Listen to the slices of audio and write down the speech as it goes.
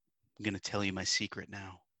I'm going to tell you my secret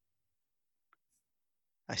now.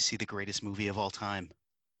 I see the greatest movie of all time.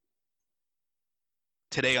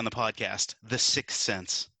 Today on the podcast, The Sixth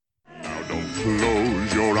Sense. Now don't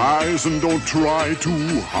close your eyes and don't try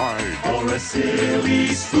to hide. Or a silly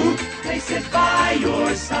spook may sit by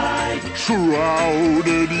your side.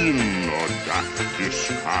 Shrouded in a dark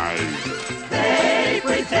disguise. They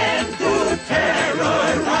pretend to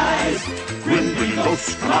terrorize. Grim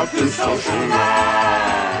ghosts come out to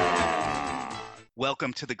socialize.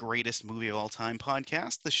 Welcome to the greatest movie of all time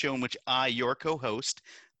podcast, the show in which I, your co-host,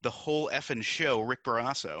 the whole effing show, Rick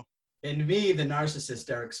Barrasso. And me, the narcissist,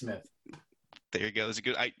 Derek Smith. There you go. That's a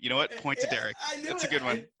good. You know what? Point to Derek. That's a good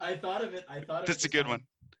one. I thought of it. That's a good one.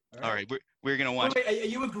 All right, we're gonna watch. Wait, are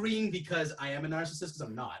you agreeing because I am a narcissist? Because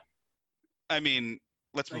I'm not. I mean,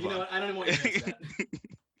 let's move on. You know what? I don't even want you to answer that.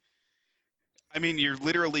 I mean, you're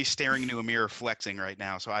literally staring into a mirror, flexing right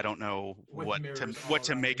now. So I don't know what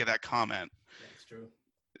to make of that comment. Yeah, it's true.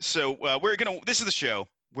 So This is the show.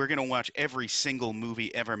 We're gonna watch every single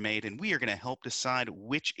movie ever made, and we are gonna help decide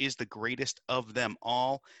which is the greatest of them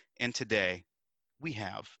all. And today, we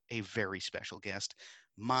have a very special guest,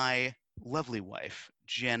 my lovely wife,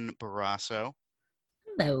 Jen Barrasso.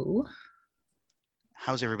 Hello.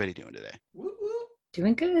 How's everybody doing today? Woo woo.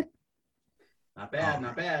 Doing good. Not bad,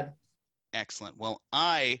 not bad. Excellent. Well,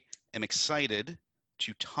 I am excited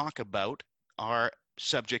to talk about our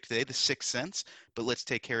subject today, The Sixth Sense, but let's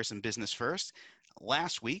take care of some business first.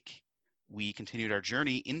 Last week, we continued our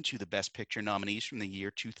journey into the Best Picture nominees from the year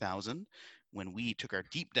 2000 when we took our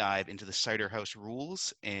deep dive into the Cider House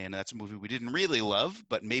Rules, and that's a movie we didn't really love,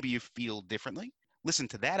 but maybe you feel differently. Listen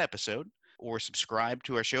to that episode or subscribe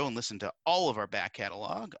to our show and listen to all of our back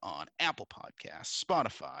catalog on Apple Podcasts,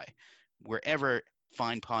 Spotify, wherever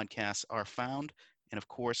fine podcasts are found. And of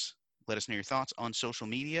course, let us know your thoughts on social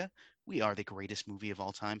media. We are the Greatest Movie of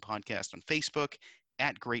All Time podcast on Facebook,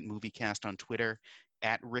 at Great Movie Cast on Twitter,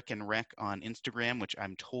 at Rick and Rec on Instagram, which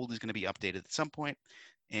I'm told is going to be updated at some point.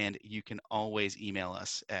 And you can always email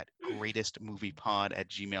us at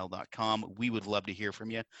greatestmoviepod@gmail.com. We would love to hear from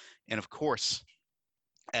you. And of course,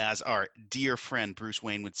 as our dear friend Bruce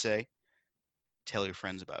Wayne would say, tell your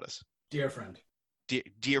friends about us. Dear friend.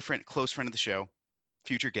 Dear friend, close friend of the show,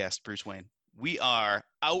 future guest, Bruce Wayne. We are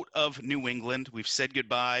out of New England. We've said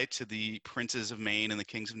goodbye to the Princes of Maine and the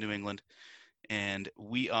Kings of New England. And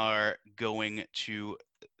we are going to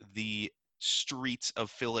the streets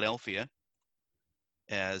of Philadelphia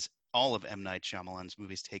as all of M. Night Shyamalan's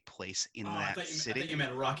movies take place in that city. I thought you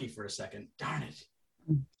meant Rocky for a second. Darn it.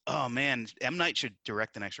 Oh, man. M. Night should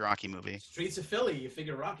direct the next Rocky movie. Streets of Philly, you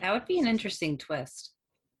figure Rocky. That would be an interesting twist.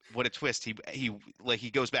 What a twist. He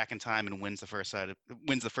goes back in time and wins the first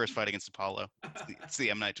fight against Apollo. It's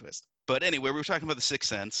the M. Night twist. But anyway, we were talking about The Sixth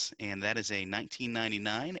Sense, and that is a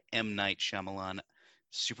 1999 M. Night Shyamalan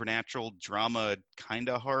supernatural drama kind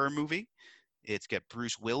of horror movie. It's got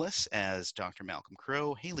Bruce Willis as Dr. Malcolm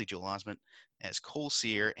Crowe, Haley Joel Osment as Cole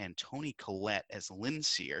Sear, and Toni Collette as Lynn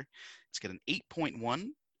Sear. It's got an 8.1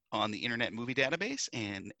 on the Internet Movie Database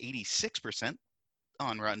and 86%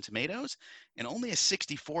 on Rotten Tomatoes, and only a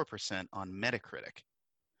 64% on Metacritic.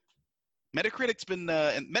 Metacritic's been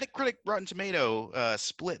Metacritic Rotten Tomato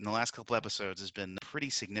split in the last couple episodes has been pretty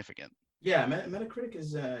significant. Yeah, Metacritic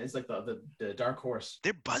is like the dark horse.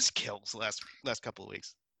 They're buzzkills last couple of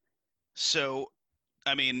weeks. So,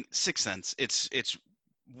 I mean, Sixth Sense. It's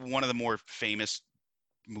one of the more famous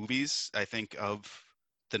movies, I think, of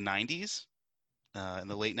the 90s, in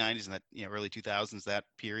the late 90s and that early 2000s, that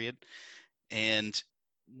period. And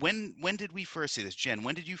when did we first see this, Jen?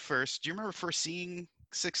 Do you remember first seeing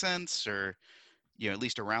Sixth Sense, or at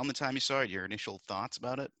least around the time you saw it? Your initial thoughts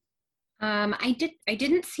about it? I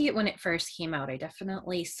didn't see it when it first came out. I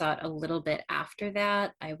definitely saw it a little bit after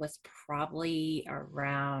that. I was probably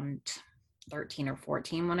around 13 or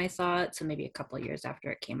 14 when I saw it, so maybe a couple of years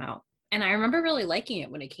after it came out. And I remember really liking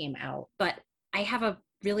it when it came out, but I have a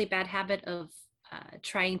really bad habit of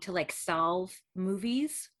trying to solve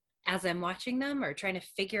movies as I'm watching them, or trying to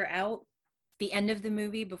figure out the end of the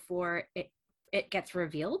movie before it gets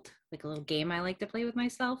revealed, like a little game I like to play with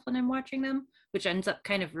myself when I'm watching them, which ends up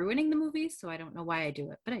kind of ruining the movie. So I don't know why I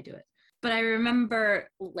do it, but I do it. But I remember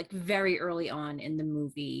very early on in the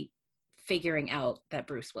movie figuring out that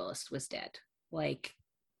Bruce Willis was dead, less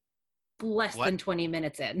than 20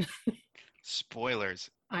 minutes in.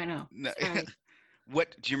 Spoilers. I know. No.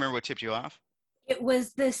 What do you remember? What tipped you off? It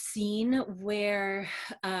was the scene where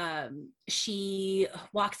she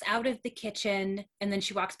walks out of the kitchen and then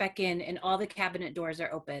she walks back in and all the cabinet doors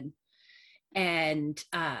are open. And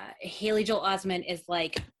Haley Joel Osment is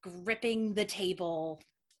gripping the table,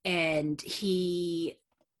 and he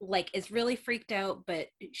like is really freaked out, but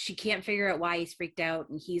she can't figure out why he's freaked out,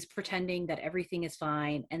 and he's pretending that everything is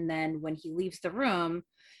fine. And then when he leaves the room,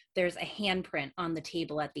 there's a handprint on the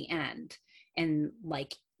table at the end, and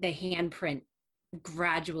like the handprint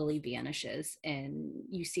gradually vanishes, and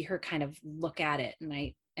you see her kind of look at it.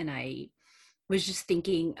 And I was just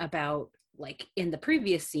thinking about like in the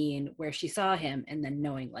previous scene where she saw him, and then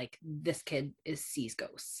knowing like this kid sees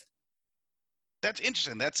ghosts. That's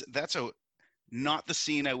interesting. That's a not the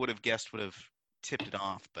scene I would have guessed would have tipped it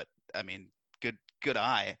off, but I mean, good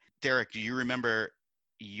eye. Derek, do you remember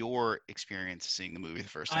your experience seeing the movie the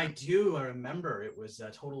first I time? do. I remember it was a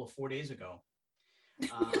total of 4 days ago.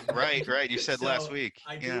 Right. You said last So week.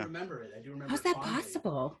 I do Yeah. remember it. I do remember. How's it that fondly.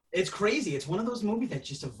 possible? It's crazy. It's one of those movies that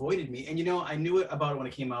just avoided me. And you know, I knew it about it when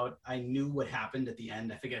it came out. I knew what happened at the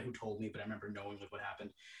end. I forget who told me, but I remember knowing like what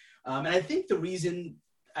happened. And I think the reason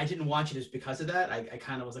I didn't watch it is because of that. I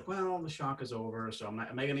kind of was like, well, the shock is over, so am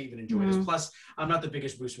I going to even enjoy this? Plus, I'm not the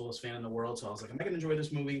biggest Bruce Willis fan in the world, so I was like, am I going to enjoy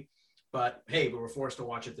this movie? But hey, we were forced to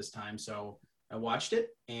watch it this time, so I watched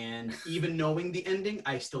it, and even knowing the ending,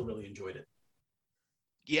 I still really enjoyed it.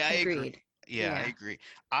 Yeah, I agree. Agreed. Yeah, I Yeah. agree.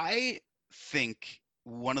 I think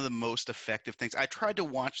one of the most effective things, I tried to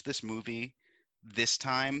watch this movie this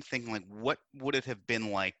time thinking like, what would it have been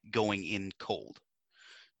like going in cold?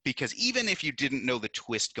 Because even if you didn't know the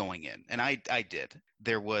twist going in, and I did,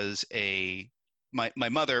 there was my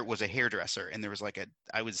mother was a hairdresser, and there was like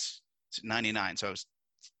I was 99, so I was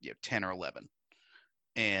 10 or 11.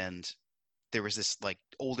 And there was this like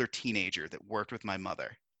older teenager that worked with my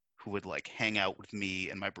mother who would like hang out with me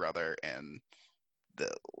and my brother and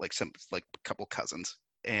the like some like a couple cousins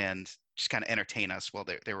and just kind of entertain us while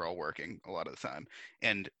they were all working a lot of the time.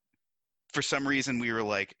 And for some reason we were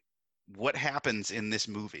like, what happens in this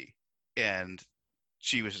movie? And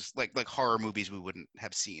she was just like horror movies we wouldn't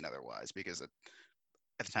have seen otherwise, because at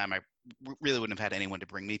the time I really wouldn't have had anyone to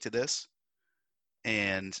bring me to this.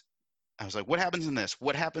 And I was like, what happens in this?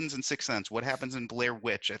 What happens in Sixth Sense? What happens in Blair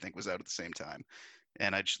Witch? I think was out at the same time.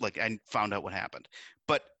 And I found out what happened.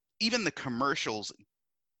 But even the commercials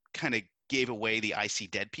kind of gave away the I see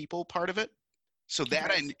dead people part of it. So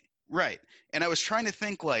that right. And I was trying to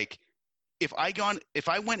think like, if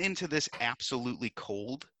I went into this absolutely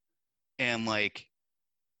cold and like,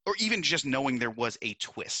 or even just knowing there was a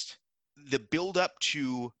twist, the build up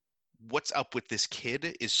to what's up with this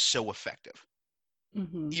kid is so effective.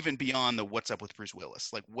 Even beyond the what's up with Bruce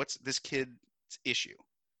Willis, like what's this kid's issue,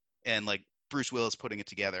 and like Bruce Willis putting it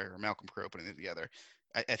together or Malcolm Crowe putting it together,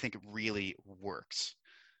 I think it really works.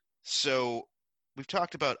 So we've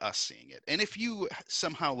talked about us seeing it, and if you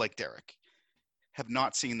somehow like Derek have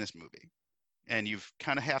not seen this movie and you've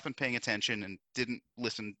kind of half been paying attention and didn't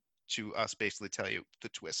listen to us basically tell you the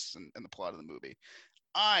twists and the plot of the movie,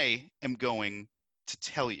 I am going to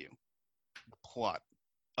tell you the plot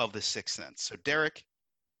of The Sixth Sense. So Derek,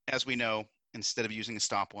 as we know, instead of using a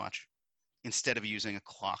stopwatch, instead of using a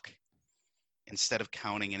clock, instead of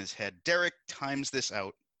counting in his head, Derek times this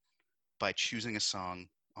out by choosing a song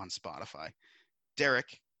on Spotify.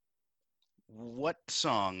 Derek, what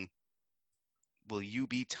song will you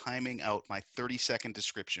be timing out my 30-second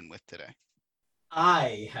description with today?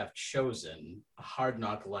 I have chosen A Hard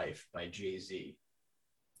Knock Life by Jay-Z.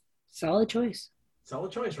 Solid choice.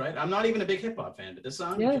 Solid choice, right? I'm not even a big hip-hop fan, but this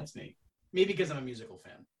song gets me. Maybe because I'm a musical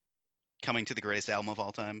fan. Coming to the greatest album of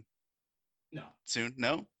all time? No. Soon?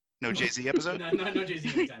 No Jay-Z episode? no Jay-Z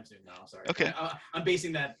anytime soon. No, sorry. Okay. I'm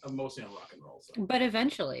basing that mostly on rock and roll. So. But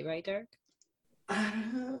eventually, right, Derek?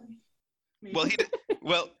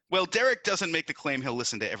 Well, Derek doesn't make the claim he'll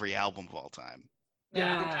listen to every album of all time.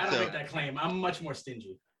 Yeah, I don't make that claim. I'm much more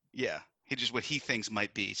stingy. Yeah, he just what he thinks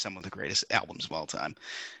might be some of the greatest albums of all time.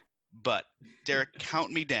 But Derek,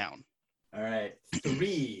 count me down. All right,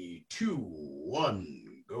 3, 2,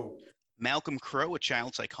 1, go. Malcolm Crowe, a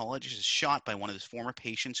child psychologist, is shot by one of his former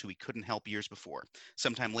patients who he couldn't help years before.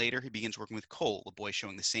 Sometime later, he begins working with Cole, a boy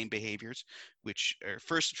showing the same behaviors, which are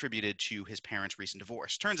first attributed to his parents' recent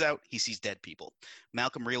divorce. Turns out, he sees dead people.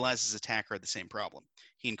 Malcolm realizes his attacker had the same problem.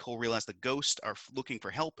 He and Cole realize the ghosts are looking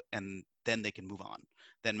for help, and then they can move on.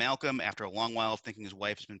 Then Malcolm, after a long while of thinking his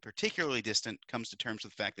wife has been particularly distant, comes to terms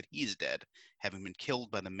with the fact that he is dead, having been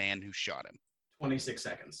killed by the man who shot him. 26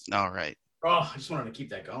 seconds. All right. Oh, I just wanted to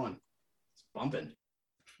keep that going. It's bumping.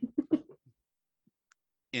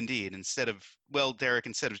 Indeed. Derek,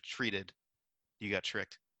 instead of treated, you got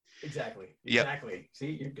tricked. Exactly. Yep.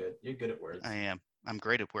 See, you're good. You're good at words. I am. I'm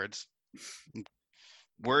great at words.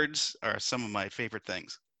 Words are some of my favorite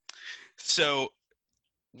things. So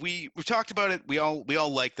we've talked about it. We all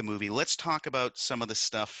like the movie. Let's talk about some of the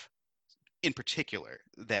stuff in particular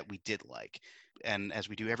that we did like. And as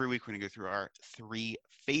we do every week, we're going to go through our 3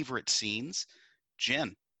 favorite scenes.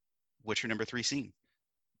 Jen, what's your number 3 scene?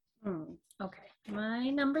 Okay. My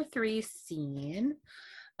number 3 scene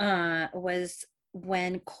was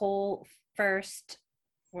when Cole first,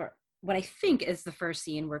 or what I think is the first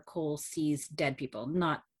scene where Cole sees dead people,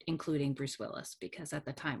 not including Bruce Willis, because at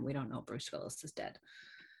the time we don't know Bruce Willis is dead.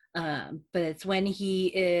 But it's when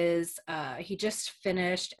he just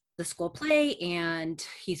finished the school play and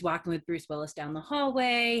he's walking with Bruce Willis down the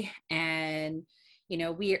hallway, and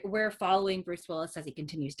we're following Bruce Willis as he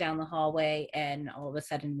continues down the hallway, and all of a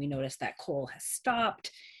sudden we notice that Cole has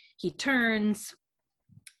stopped. He turns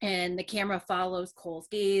and the camera follows Cole's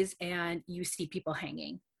gaze, and you see people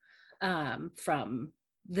hanging from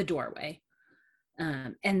the doorway.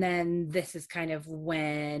 And then this is kind of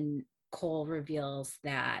when Cole reveals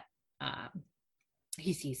that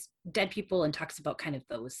he sees dead people and talks about kind of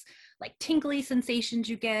those like tingly sensations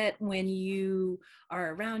you get when you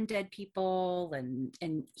are around dead people,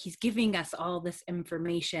 and he's giving us all this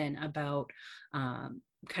information about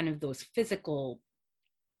kind of those physical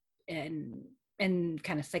and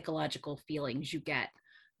kind of psychological feelings you get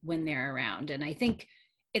when they're around. And I think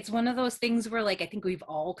it's one of those things where, like, I think we've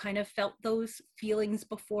all kind of felt those feelings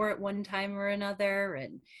before at one time or another,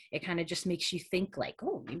 and it kind of just makes you think like,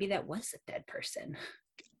 oh, maybe that was a dead person.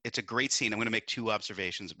 It's a great scene. I'm going to make 2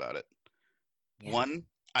 observations about it. Yeah. One,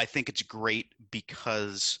 I think it's great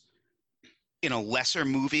because in a lesser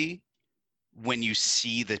movie, when you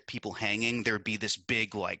see the people hanging, there'd be this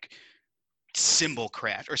big like cymbal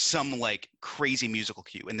crash or some like crazy musical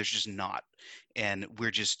cue, and there's just not. And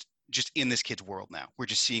we're just in this kid's world now. We're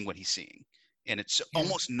just seeing what he's seeing, and it's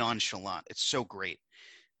almost nonchalant. It's so great.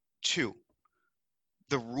 2,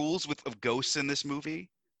 the rules of ghosts in this movie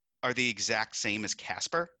are the exact same as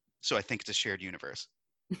Casper, so I think it's a shared universe.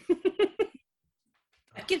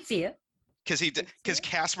 I can see it. Because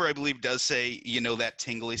Casper, I believe, does say, that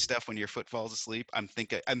tingly stuff when your foot falls asleep. I'm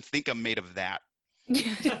made of that.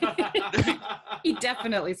 He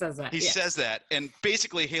definitely says that. He says that, and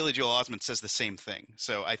basically Haley Joel Osment says the same thing.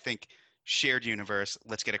 So I think shared universe.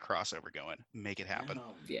 Let's get a crossover going. Make it happen.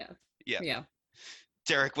 Yeah.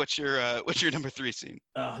 Derek, what's your number 3 scene?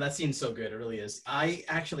 Oh, that scene's so good. It really is. I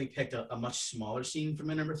actually picked a much smaller scene for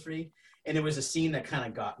my number 3, and it was a scene that kind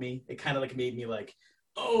of got me. It kind of like made me like,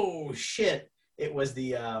 oh shit. It was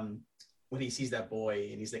the when he sees that boy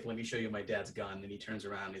and he's like, let me show you my dad's gun, and he turns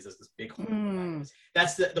around and he says this big horn.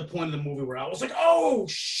 That's the point of the movie where I was like, oh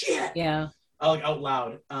shit. Yeah. Like out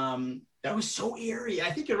loud. That was so eerie.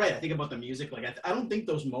 I think you're right. I think about the music. Like I don't think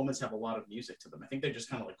those moments have a lot of music to them. I think they're just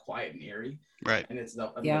kind of like quiet and eerie. Right. And I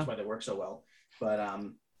think that's why they work so well.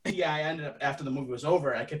 But yeah, I ended up, after the movie was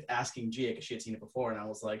over, I kept asking Gia, because she had seen it before, and I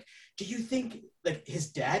was like, do you think like his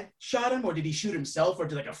dad shot him, or did he shoot himself, or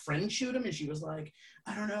did like a friend shoot him? And she was like,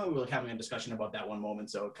 I don't know. We were like having a discussion about that one moment,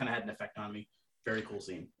 so it kind of had an effect on me. Very cool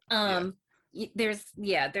scene. There's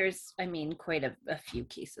I mean, quite a few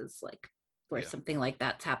cases like where something like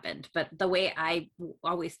that's happened, but the way I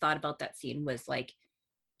always thought about that scene was like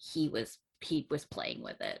he was playing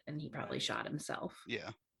with it, and he probably shot himself. Yeah.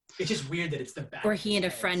 It's just weird that it's the back. Or he and a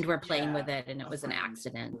friend were playing with it, and it was an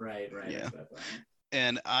accident. Right. Yeah.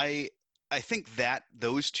 And I think that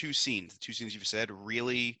those 2 scenes, the 2 scenes you've said,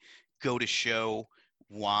 really go to show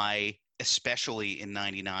why, especially in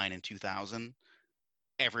 99 and 2000,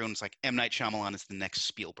 everyone's like, M. Night Shyamalan is the next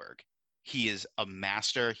Spielberg. He is a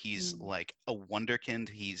master. He's like a wonderkind.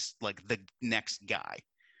 He's like the next guy.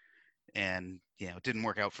 And, it didn't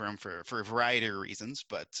work out for him for a variety of reasons,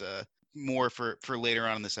 but more for later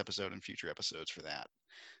on in this episode and future episodes for that.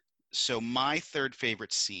 So my 3rd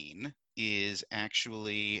favorite scene is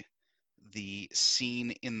actually the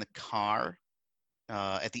scene in the car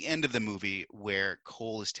at the end of the movie where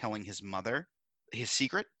Cole is telling his mother his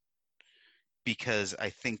secret, because I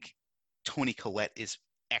think Toni Collette is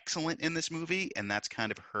excellent in this movie, and that's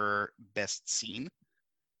kind of her best scene.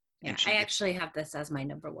 Yeah, I actually have this as my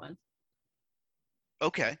number 1.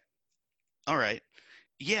 Okay. All right.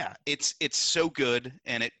 Yeah, it's so good,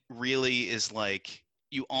 and it really is like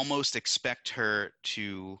you almost expect her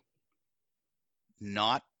to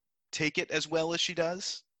not take it as well as she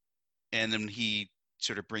does, and then he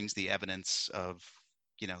sort of brings the evidence of,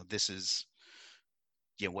 this is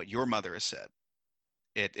what your mother has said.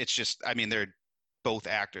 It's just, I mean, they're both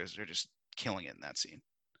actors. They're just killing it in that scene.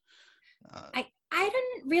 I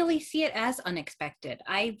didn't really see it as unexpected.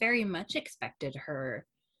 I very much expected her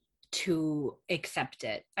to accept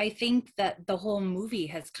it. I think that the whole movie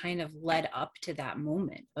has kind of led up to that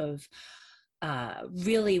moment of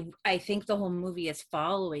really, I think the whole movie is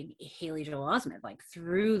following Haley Joel Osment like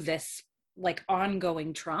through this like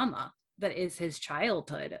ongoing trauma that is his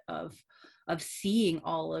childhood of seeing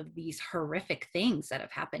all of these horrific things that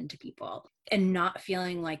have happened to people and not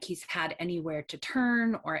feeling like he's had anywhere to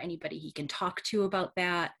turn or anybody he can talk to about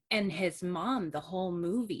that. And his mom, the whole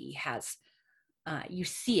movie has, you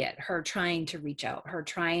see it, her trying to reach out, her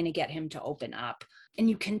trying to get him to open up. And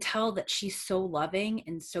you can tell that she's so loving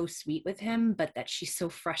and so sweet with him, but that she's so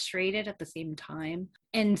frustrated at the same time.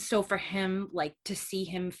 And so for him, like to see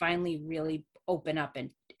him finally really open up and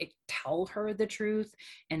tell her the truth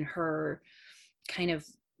and her kind of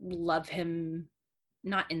love him,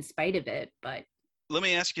 not in spite of it, but. Let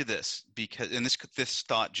me ask you this, because, and this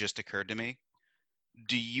thought just occurred to me.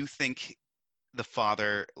 Do you think the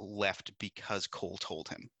father left because Cole told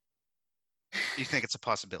him? Do you think it's a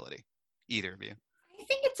possibility? Either of you? I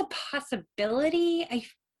think it's a possibility.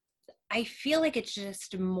 I feel like it's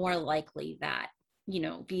just more likely that, you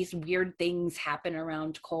know, these weird things happen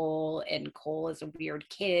around Cole, and Cole is a weird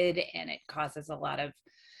kid, and it causes a lot of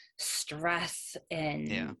stress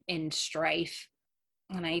and strife.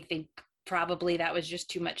 And I think probably that was just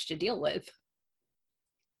too much to deal with.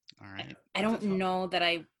 All right. I don't know that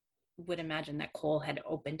I would imagine that Cole had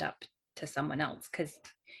opened up to someone else, because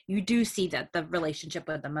you do see that the relationship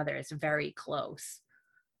with the mother is very close.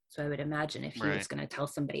 So I would imagine if he was going to tell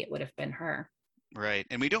somebody, it would have been her. Right.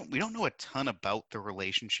 And we don't know a ton about the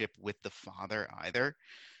relationship with the father either,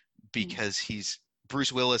 because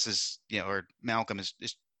Bruce Willis is, you know, or Malcolm is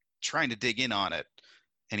trying to dig in on it.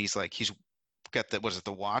 And he's got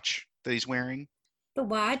the watch that he's wearing? The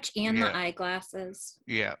watch and the eyeglasses.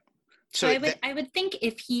 Yeah. So I would think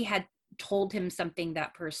if he had told him something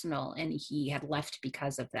that personal and he had left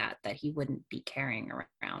because of that he wouldn't be carrying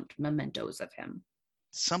around mementos of him.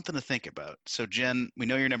 Something to think about. So Jen, we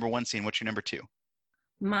know your number one scene. What's your number two?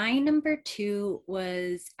 My number two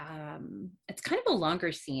was, it's kind of a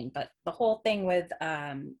longer scene, but the whole thing with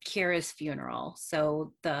Kira's funeral.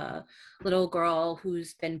 So the little girl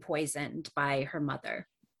who's been poisoned by her mother.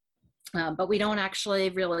 But we don't actually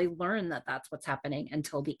really learn that that's what's happening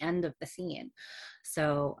until the end of the scene.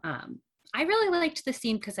 So I really liked the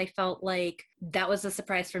scene because I felt like that was a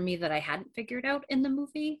surprise for me that I hadn't figured out in the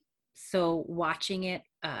movie. So watching it,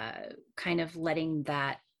 kind of letting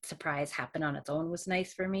that surprise happen on its own was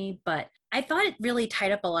nice for me. But I thought it really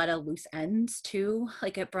tied up a lot of loose ends too.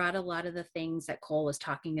 Like it brought a lot of the things that Cole was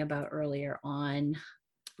talking about earlier on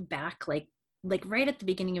back, like right at the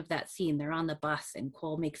beginning of that scene, they're on the bus and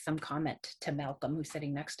Cole makes some comment to Malcolm, who's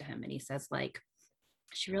sitting next to him. And he says, like,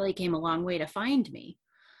 she really came a long way to find me.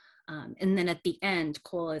 And then at the end,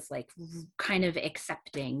 Cole is like kind of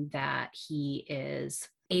accepting that he is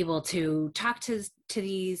able to talk to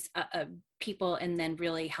these people and then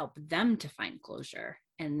really help them to find closure.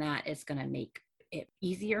 And that is going to make it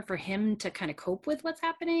easier for him to kind of cope with what's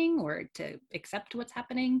happening or to accept what's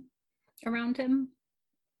happening around him.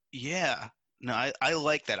 Yeah. No, I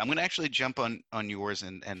like that. I'm going to actually jump on yours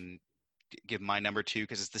and give my number two,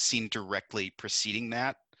 because it's the scene directly preceding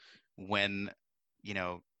that when, you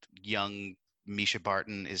know, young Misha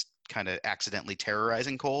Barton is kind of accidentally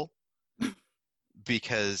terrorizing Cole.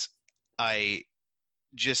 Because I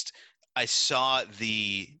saw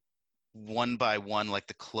the one by one, like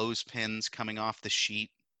the clothespins coming off the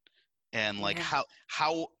sheet, and like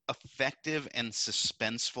how effective and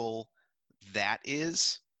suspenseful that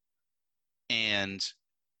is, and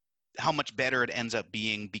how much better it ends up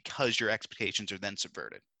being because your expectations are then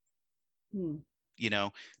subverted. You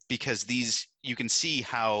know, because you can see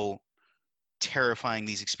how terrifying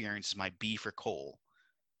these experiences might be for Cole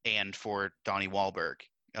and for Donnie Wahlberg.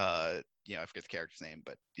 You know, I forget the character's name,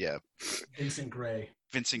 but yeah. Vincent Gray.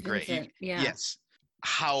 Yes.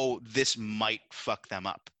 How this might fuck them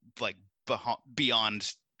up, like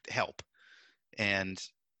beyond help. And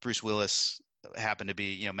Bruce Willis happened to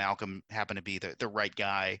be, you know, Malcolm happened to be the right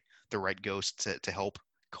guy, the right ghost to help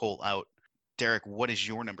Cole out. Derek, what is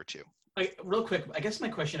your number two? Real quick, I guess my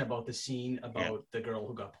question about the scene about the girl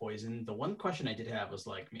who got poisoned, the one question I did have was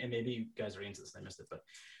like, and maybe you guys are into this and I missed it, but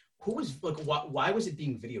who was like, why was it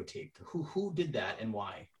being videotaped? Who did that and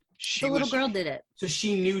why? The little girl did it. So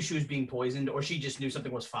she knew she was being poisoned, or she just knew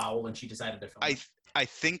something was foul and she decided to film it? I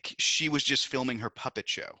think she was just filming her puppet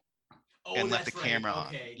show and left the camera on.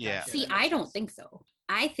 Okay, yeah. gotcha. See, I don't think so.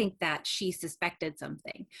 I think that she suspected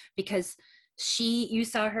something because you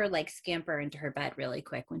saw her like scamper into her bed really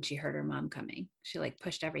quick when she heard her mom coming. She like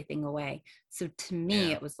pushed everything away. So to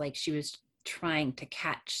me, it was like she was trying to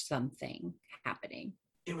catch something happening.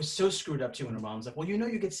 It was so screwed up too when her mom's like, well, you know,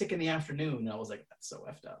 you get sick in the afternoon. And I was like, that's so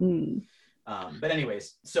effed up. But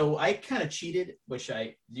anyways, so I kind of cheated, which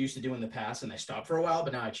I used to do in the past, and I stopped for a while,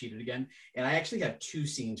 but now I cheated again. And I actually have two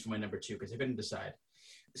scenes for my number two because I couldn't decide.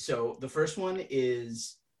 So the first one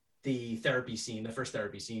is the therapy scene, the first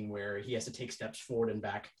therapy scene where he has to take steps forward and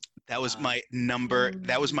back. That was my number.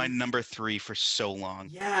 That was my number 3 for so long.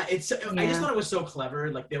 Yeah, I just Yeah. thought it was so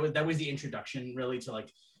clever. Like that was the introduction really to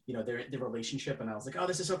like, you know, their relationship, and I was like, oh,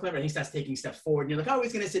 this is so clever. And he starts taking steps forward, and you're like, oh,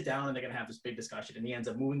 he's gonna sit down and they're gonna have this big discussion, and he ends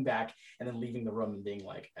up moving back and then leaving the room and being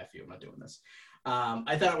like, F you, I'm not doing this.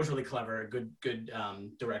 I thought it was really clever, good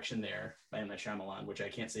direction there by M. Night Shyamalan, which I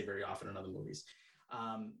can't say very often in other movies.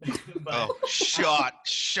 But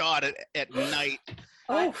shot at night.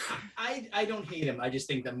 I don't hate him. I just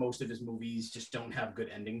think that most of his movies just don't have good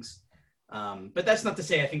endings. But that's not to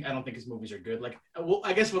say I don't think his movies are good. Like, well,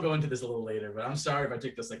 I guess we'll go into this a little later. But I'm sorry if I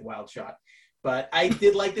took this like wild shot. But I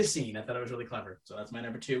did like this scene. I thought it was really clever. So that's my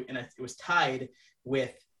number 2, and it was tied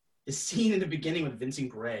with the scene in the beginning with Vincent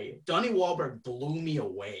Gray. Donnie Wahlberg blew me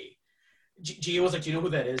away. Gia was like, "Do you know who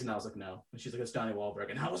that is?" And I was like, "No." And she's like, "It's Donnie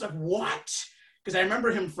Wahlberg." And I was like, "What?" Because I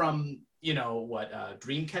remember him from, you know, what,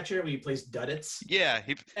 Dreamcatcher, when he plays Duddits. Yeah,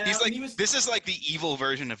 this is like the evil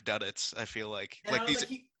version of Duddits, I feel like. Like these.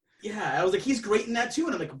 I was like, he's great in that too.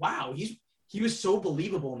 And I'm like, wow, he was so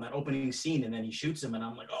believable in that opening scene, and then he shoots him, and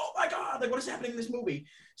I'm like, oh my God, like what is happening in this movie?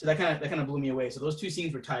 So that kind of blew me away. So those 2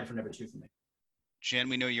 scenes were tied for number 2 for me. Jen,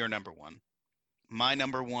 we know you're number 1. My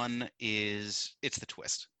number 1 it's the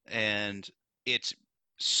twist. And it's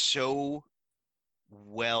so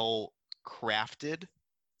well crafted,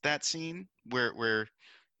 that scene where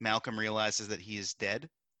Malcolm realizes that he is dead.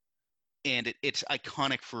 And it's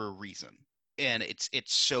iconic for a reason. And it's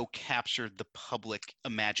so captured the public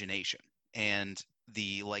imagination and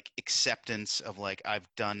the like acceptance of like, I've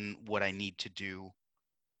done what I need to do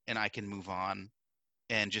and I can move on.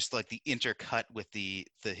 And just like the intercut with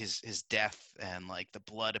his death and like the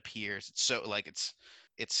blood appears. It's so like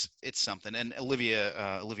it's something. And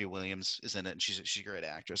Olivia Williams is in it, and she's a great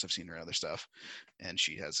actress. I've seen her in other stuff, and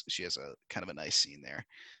she has a kind of a nice scene there.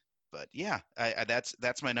 But yeah, I that's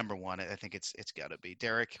my number 1. I think it's got to be.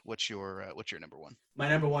 Derek, what's your number 1? My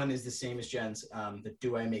number 1 is the same as Jen's. The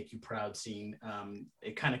 "Do I Make You Proud" scene.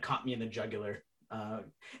 It kind of caught me in the jugular.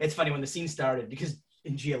 It's funny when the scene started, because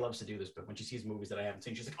and Gia loves to do this, but when she sees movies that I haven't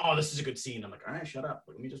seen, she's like, "Oh, this is a good scene." I'm like, "All right, shut up.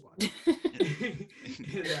 Let me just watch it."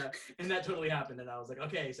 and that totally happened. And I was like,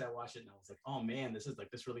 "Okay." So I watched it, and I was like, "Oh man, this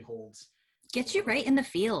really holds." Gets you right in the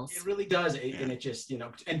feels. It really does, and it just, you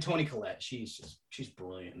know. And Toni Collette, she's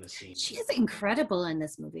brilliant in this scene. She's incredible in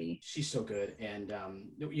this movie. She's so good, and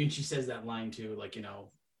she says that line too, like, you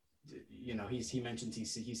know, he mentions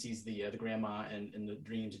he sees the grandma in the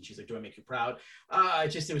dreams, and she's like, "Do I make you proud?"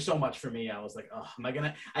 It was so much for me. I was like, "Oh, am I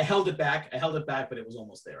gonna?" I held it back, but it was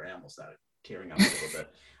almost there. I almost started tearing up a little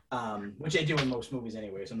bit, which I do in most movies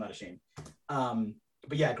anyway, so I'm not ashamed.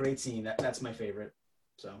 But yeah, great scene. That's my favorite.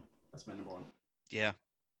 So that's my number 1. Yeah,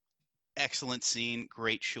 excellent scene.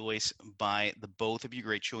 Great choice by the both of you.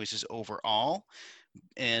 Great choices overall,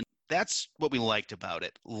 and that's what we liked about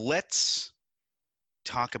it. Let's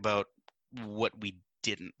talk about what we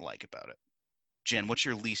didn't like about it. Jen, what's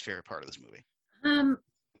your least favorite part of this movie?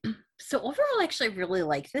 So overall, actually, I really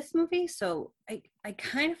like this movie. So I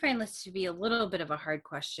kind of find this to be a little bit of a hard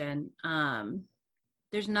question.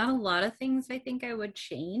 There's not a lot of things I think I would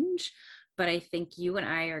change, but I think you and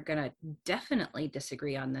I are going to definitely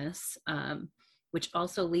disagree on this, which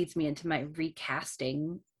also leads me into my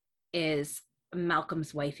recasting is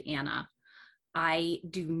Malcolm's wife, Anna. I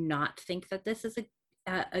do not think that this is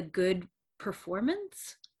a good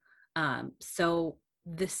performance. So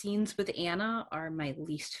the scenes with Anna are my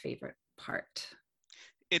least favorite part.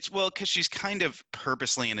 It's because she's kind of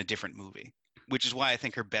purposely in a different movie, which is why I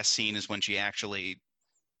think her best scene is when she actually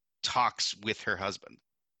talks with her husband.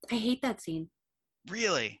 I hate that scene.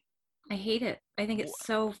 Really? I hate it. I think it's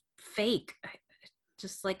so fake.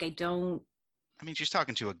 Just like, I don't. I mean, she's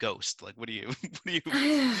talking to a ghost. Like, what do you you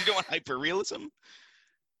don't want hyper-realism?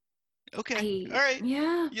 Okay. All right.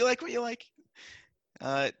 Yeah. You like what you like.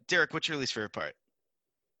 Derek, what's your least favorite part?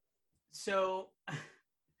 So,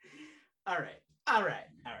 all right.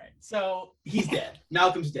 So he's dead.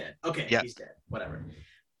 Malcolm's dead. Okay, yeah. He's dead. Whatever.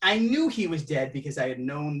 I knew he was dead because I had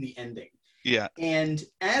known the ending. Yeah. And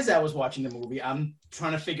as I was watching the movie, I'm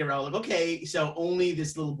trying to figure out, like, okay, so only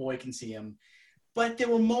this little boy can see him. But there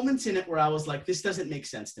were moments in it where I was like, this doesn't make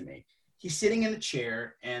sense to me. He's sitting in the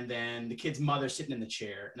chair, and then the kid's mother's sitting in the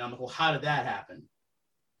chair. And I'm like, well, how did that happen?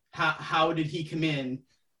 How did he come in?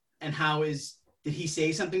 And did he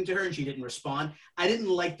say something to her and she didn't respond? I didn't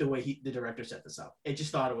like the way the director set this up. I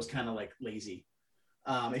just thought it was kind of like lazy.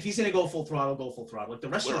 If he's gonna go full throttle, go full throttle. Like the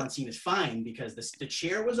restaurant scene is fine because the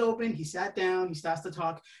chair was open. He sat down. He starts to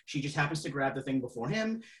talk. She just happens to grab the thing before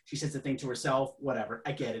him. She says the thing to herself. Whatever.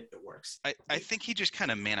 I get it. It works. I think he just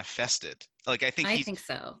kind of manifested. Like I think I he's think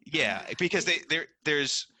so. yeah, because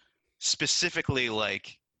there's specifically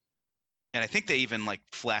like, and I think they even like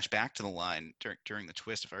flash back to the line during the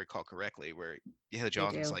twist, if I recall correctly, where Haley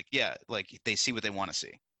Joel do. like, yeah, like they see what they want to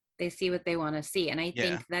see. They see what they want to see. And I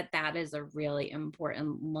Yeah. think that is a really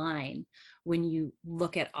important line when you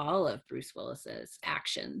look at all of Bruce Willis's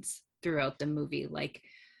actions throughout the movie. Like,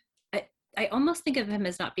 I almost think of him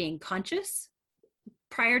as not being conscious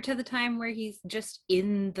prior to the time where he's just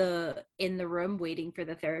in the room waiting for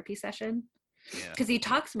the therapy session. Yeah. Because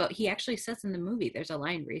he actually says in the movie, there's a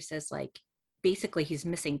line where he says, like, basically he's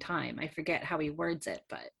missing time. I forget how he words it,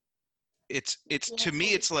 but it's to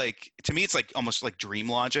me it's like almost like dream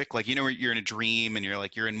logic. Like, you know, you're in a dream and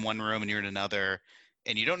you're in one room and you're in another,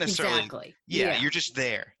 and you don't necessarily exactly. yeah, you're just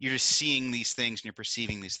there. You're just seeing these things and you're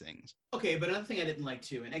perceiving these things. Okay, but another thing I didn't like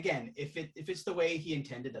too, and again, if it's the way he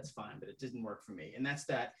intended, that's fine, but it didn't work for me. And that's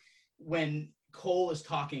that when Cole is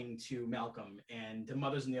talking to Malcolm and the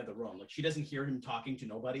mother's in the other room, like she doesn't hear him talking to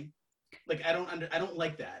nobody. Like I don't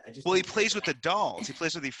like that. I just Well, he plays with the dolls. He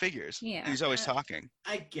plays with the figures. Yeah. He's always talking.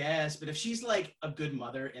 I guess, but if she's like a good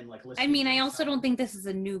mother and like I mean, I also don't think this is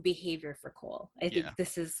a new behavior for Cole. I think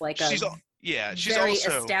this is like she's very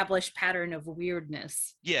also established pattern of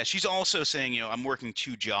weirdness. Yeah, she's also saying, you know, I'm working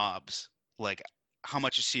 2 jobs. Like, how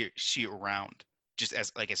much is she around? Just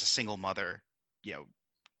as a single mother, you know,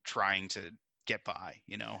 trying to get by,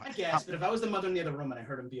 you know. I guess, but if I was the mother in the other room and I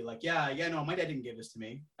heard him be like, yeah, no, my dad didn't give this to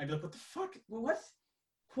me, I'd be like, what the fuck?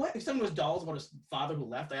 What? If someone was dolls about his father who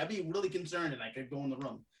left, I'd be really concerned and I could go in the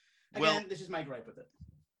room. Again, this is my gripe with it.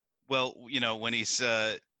 Well, you know, when he's,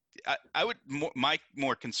 I would, my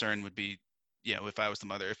more concern would be, you know, if I was the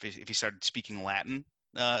mother, if he started speaking Latin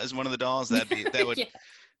as one of the dolls, that would,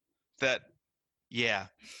 yeah.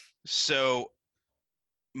 So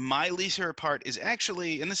my least favorite part is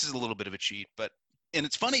actually, and this is a little bit of a cheat, and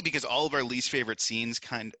it's funny because all of our least favorite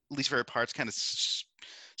parts kind of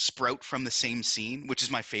sprout from the same scene, which is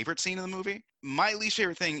my favorite scene in the movie. My least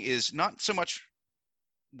favorite thing is not so much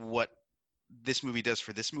what this movie does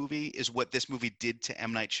for this movie, is what this movie did to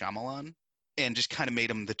M. Night Shyamalan and just kind of made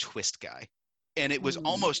him the twist guy. And it was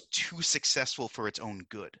almost too successful for its own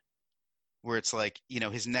good, where it's like, you know,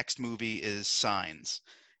 his next movie is Signs.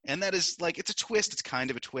 And that is like, it's a twist. It's kind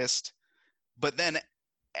of a twist. But then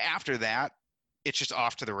after that, it's just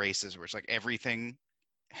off to the races, where it's like everything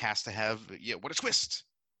has to have, what a twist.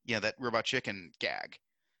 Yeah, that robot chicken gag.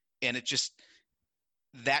 And it just,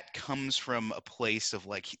 that comes from a place of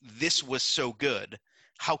like, this was so good.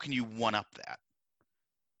 How can you one up that?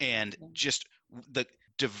 And just the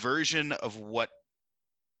diversion of what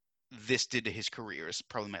this did to his career is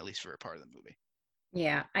probably my least favorite part of the movie.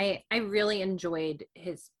 Yeah, I really enjoyed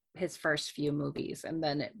his first few movies, and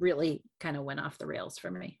then it really kind of went off the rails for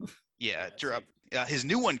me. Yeah, his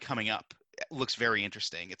new one coming up looks very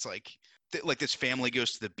interesting. It's like this family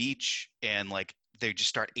goes to the beach and like they just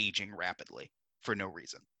start aging rapidly for no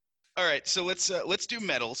reason. All right, so let's do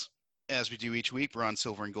medals as we do each week. Bronze,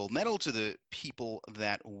 silver, and gold medal to the people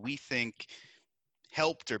that we think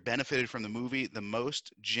helped or benefited from the movie the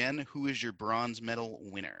most. Jen, who is your bronze medal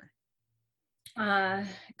winner?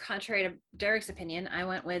 Contrary to Derek's opinion, I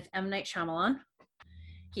went with M. Night Shyamalan.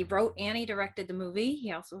 He wrote and he directed the movie.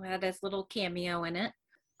 He also had his little cameo in it.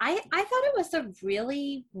 I thought it was a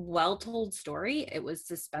really well-told story. It was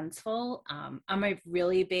suspenseful. I'm a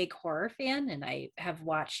really big horror fan, and I have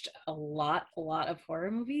watched a lot of horror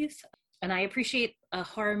movies. And I appreciate a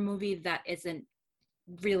horror movie that isn't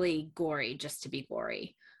really gory just to be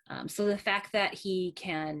gory. So the fact that he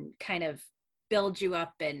can kind of build you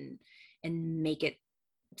up and make it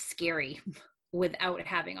scary without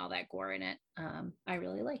having all that gore in it, I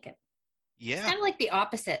really like it. Yeah. It's kind of like the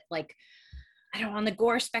opposite. Like, I don't know, on the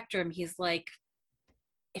gore spectrum, he's like,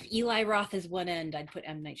 if Eli Roth is one end, I'd put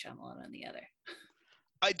M. Night Shyamalan on the other.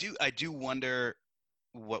 I do wonder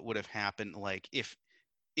what would have happened, like if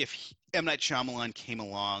M. Night Shyamalan came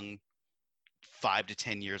along 5 to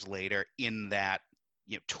 10 years later in that,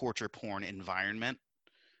 you know, torture porn environment.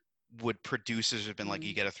 Would producers have been like,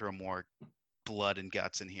 you got to throw more blood and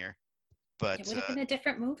guts in here? But it would have been a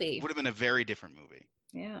different movie. Would have been a very different movie.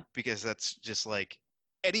 Yeah. Because that's just like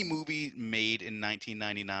any movie made in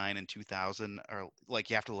 1999 and 2000 are like,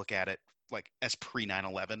 you have to look at it like as pre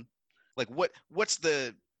 9/11. Like what's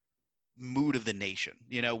the mood of the nation?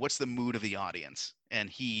 You know, what's the mood of the audience? And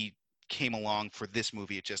he came along for this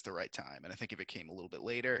movie at just the right time. And I think if it came a little bit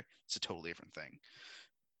later, it's a totally different thing.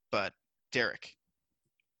 But Derek,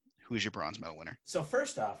 Who's your bronze medal winner? So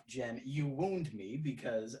first off, Jen, you wound me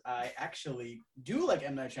because I actually do like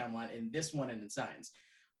M. Night Shyamalan in this one and in Signs.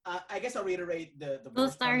 I guess I'll reiterate the Those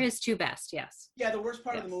worst part. are his two best, yes. Yeah, the worst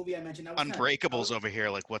part of Yes. the movie I mentioned. I was Unbreakables over here,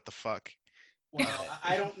 like what the fuck? Well,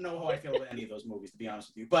 I don't know how I feel about any of those movies, to be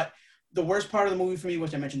honest with you. But the worst part of the movie for me,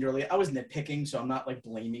 which I mentioned earlier, I was nitpicking, so I'm not like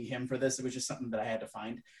blaming him for this. It was just something that I had to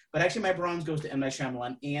find. But actually, my bronze goes to M. Night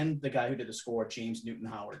Shyamalan and the guy who did the score, James Newton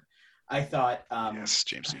Howard. I thought, Yes,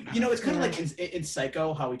 James Newton. you know, it's kind of like in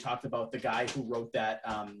Psycho, how we talked about the guy who wrote that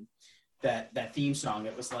that theme song.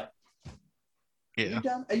 It was like, Yeah.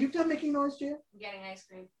 Are you done making noise, Gia? I'm getting ice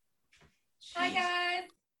cream. Hi, guys.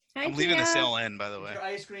 Hi, I'm leaving the Gia. sale in, by the Get way. your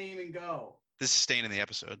ice cream and go. This is staying in the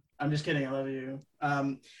episode. I'm just kidding. I love you.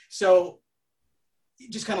 So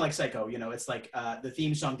just kind of like Psycho, you know, it's like the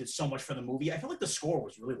theme song did so much for the movie. I feel like the score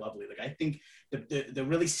was really lovely. Like I think the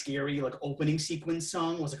really scary like opening sequence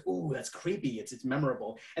song was like, ooh, that's creepy. It's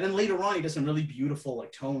memorable. And then later on, he does some really beautiful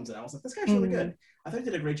like tones, and I was like, this guy's really good. I thought he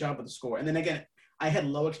did a great job with the score. And then again, I had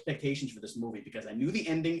low expectations for this movie because I knew the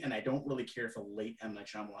ending, and I don't really care for late M. Night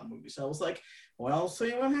Shyamalan movies. So I was like, well,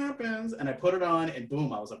 see what happens. And I put it on, and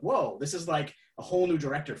boom, I was like, whoa, this is like a whole new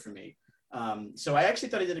director for me. So I actually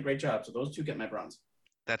thought he did a great job. So those two get my bronze.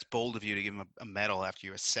 That's bold of you to give him a medal after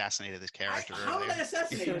you assassinated this character How did I earlier.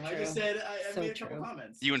 assassinate So him? I just true. said I So made a couple true.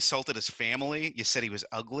 comments. You insulted his family. You said he was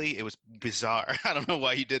ugly. It was bizarre. I don't know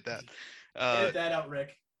why you did that. Edit that out,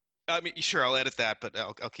 Rick. I mean, sure, I'll edit that, but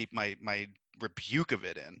I'll keep my rebuke of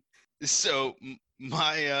it in. So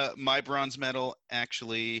my bronze medal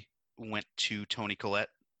actually went to Toni Collette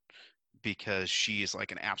because she is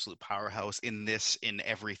like an absolute powerhouse in this, in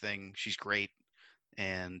everything. She's great,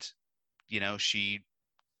 and you know, she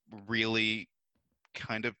really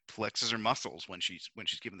kind of flexes her muscles when she's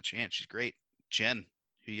given the chance. She's great. Jen,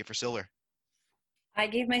 who you get for silver? I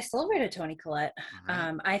gave my silver to Toni Collette. All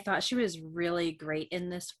right. I thought she was really great in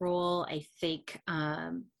this role. I think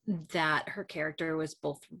that her character was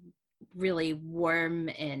both really warm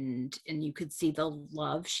and you could see the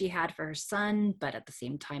love she had for her son, but at the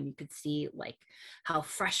same time you could see like how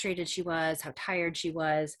frustrated she was, how tired she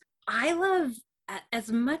was. I love,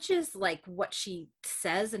 as much as like what she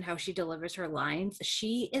says and how she delivers her lines,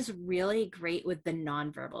 she is really great with the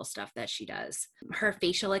nonverbal stuff that she does. Her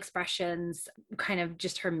facial expressions, kind of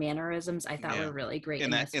just her mannerisms, I thought were really great in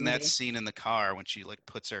this that movie. scene in the car when she like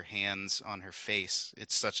puts her hands on her face.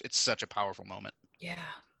 It's such a powerful moment. Yeah.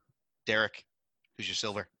 Derek, who's your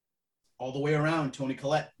silver? All the way around, Toni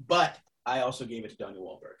Collette. But I also gave it to Donnie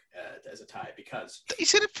Wahlberg as a tie because You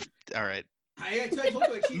said it. All right. I told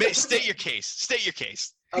you. State your case. State your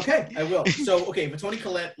case. Okay, I will. So, okay, for Toni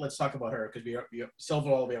Collette, let's talk about her because we are silver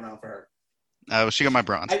all the way around for her. She got my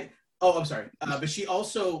bronze. I'm sorry. But she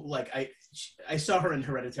also, like, I saw her in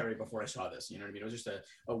Hereditary before I saw this. You know what I mean? It was just a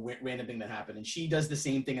random thing that happened. And she does the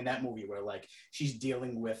same thing in that movie where, like, she's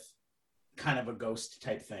dealing with kind of a ghost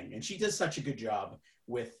type thing. And she does such a good job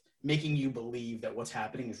with making you believe that what's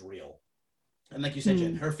happening is real. And like you said,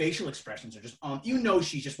 Jen, her facial expressions are just you know,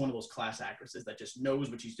 she's just one of those class actresses that just knows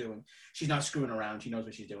what she's doing. She's not screwing around. She knows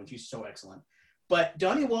what she's doing. She's so excellent. But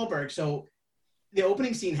Donnie Wahlberg, so the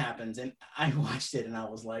opening scene happens and I watched it and I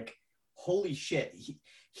was like, holy shit.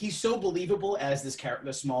 He's so believable as this character,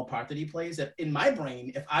 the small part that he plays, that in my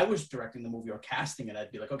brain, if I was directing the movie or casting it,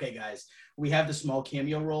 I'd be like, okay, guys, we have the small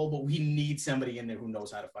cameo role, but we need somebody in there who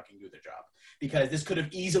knows how to fucking do their job. Because this could have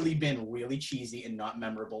easily been really cheesy and not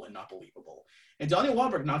memorable and not believable. And Donnie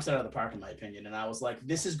Wahlberg knocks it out of the park, in my opinion. And I was like,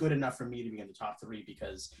 this is good enough for me to be in the top 3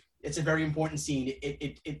 because it's a very important scene.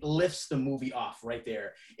 It lifts the movie off right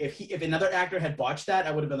there. If another actor had botched that,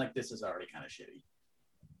 I would have been like, this is already kind of shitty.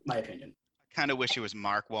 My opinion. Kind of wish it was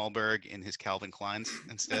Mark Wahlberg in his Calvin Kleins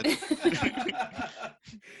instead.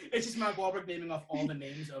 It's just Mark Wahlberg naming off all the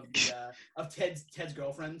names of Ted's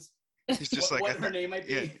girlfriends. He's just what her name might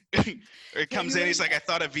be. Yeah. Or it comes in, he's like, I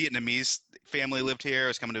thought a Vietnamese family lived here. I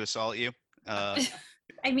was coming to assault you. I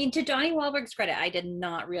mean, to Donnie Wahlberg's credit, I did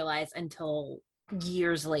not realize until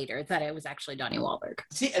years later that it was actually Donnie Wahlberg.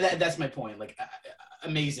 See, that's my point. Like,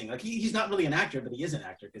 amazing. Like, he's not really an actor, but he is an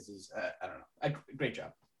actor because he's, I don't know. Great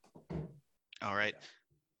job. All right.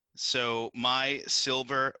 So my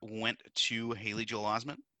silver went to Haley Joel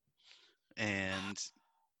Osment. And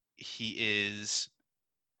he is,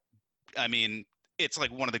 I mean, it's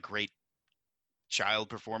like one of the great child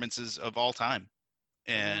performances of all time.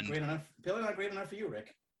 And Probably not great enough for you,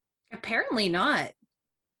 Rick. Apparently not.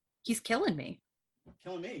 He's killing me.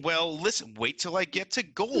 Killing me. Well, listen, wait till I get to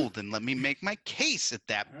gold and let me make my case at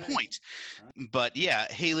that point. But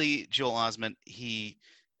yeah, Haley Joel Osment,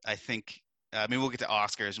 I think, I mean, we'll get to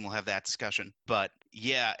Oscars and we'll have that discussion. But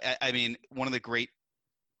yeah, I mean, one of the great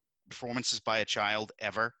performances by a child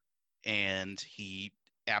ever, and he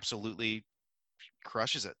absolutely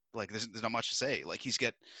crushes it. Like there's not much to say. Like he's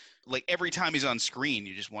got, like every time he's on screen,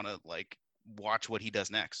 you just want to like watch what he does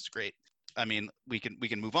next. It's great. I mean, we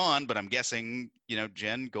can move on, but I'm guessing,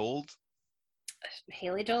 Jen, gold.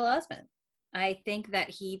 Haley Joel Osment. I think that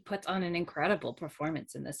he puts on an incredible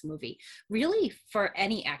performance in this movie. Really, for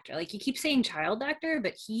any actor. Like you keep saying child actor,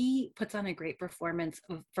 but he puts on a great performance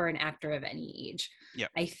for an actor of any age. Yeah.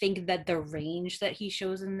 I think that the range that he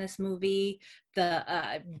shows in this movie,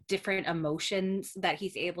 the different emotions that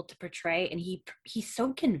he's able to portray, and he's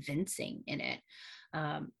so convincing in it.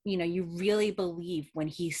 You really believe when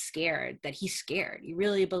he's scared that he's scared. You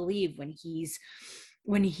really believe when he's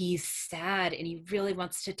sad and he really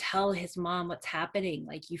wants to tell his mom what's happening.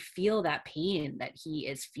 Like you feel that pain that he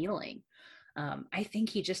is feeling. I think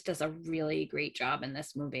he just does a really great job in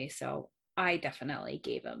this movie. So I definitely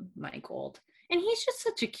gave him my gold. And he's just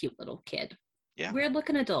such a cute little kid. Yeah. Weird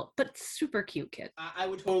looking adult, but super cute kid. I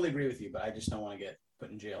would totally agree with you, but I just don't want to get put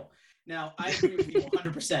in jail. Now, I agree with you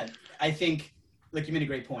 100%. I think, like, you made a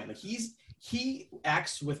great point. Like, he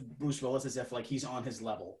acts with Bruce Willis as if, like, he's on his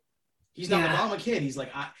level. He's not like, oh, I'm a kid. He's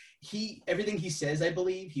like, everything he says, I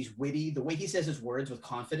believe, he's witty. The way he says his words with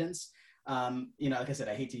confidence, like I said,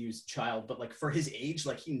 I hate to use child, but like for his age,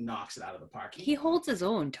 like he knocks it out of the park. He holds his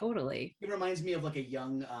own, totally. He reminds me of like a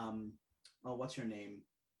young, what's her name?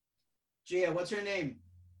 Gia, what's her name?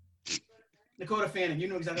 Dakota Fanning. You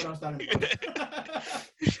know exactly what I was talking about.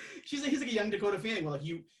 He's like a young Dakota Fanning. Well,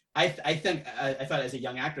 like I thought as a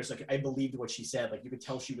young actress, like I believed what she said. Like you could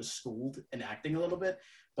tell she was schooled in acting a little bit.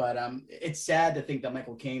 But it's sad to think that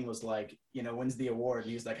Michael Caine was like, wins the award.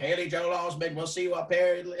 And he's like, Haley Joel Osment, we'll see you up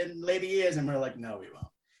here in later years. And we're like, no, we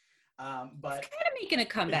won't. But he's kind of making a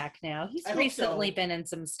comeback now. He's recently been in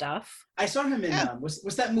some stuff. I saw him in,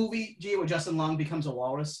 was that movie, Gia, where Justin Long becomes a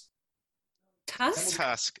walrus? Tusk.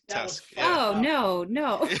 Yeah. Oh, no.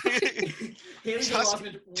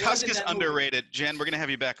 Tusk is underrated. Jen, we're going to have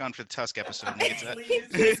you back on for the Tusk episode.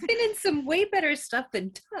 He's been in some way better stuff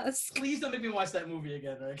than Tusk. Please don't make me watch that movie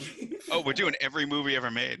again, Rick. Oh, we're doing every movie ever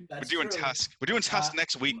made. We're doing true. Tusk. We're doing Tusk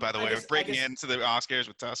next week, by the way. We're breaking into the Oscars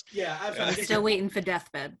with Tusk. Yeah, I'm still waiting for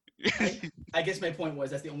Deathbed. I guess my point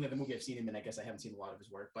was that's the only other movie I've seen him in. I guess I haven't seen a lot of his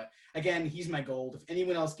work. But again, he's my gold. If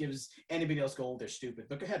anyone else gives anybody else gold, they're stupid.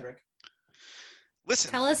 But go ahead, Rick.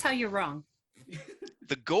 Listen. Tell us how you're wrong.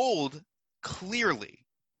 The gold clearly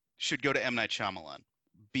should go to M. Night Shyamalan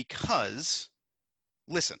because,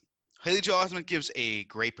 listen, Haley Joel Osment gives a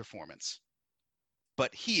great performance,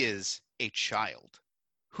 but he is a child.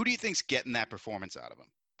 Who do you think's getting that performance out of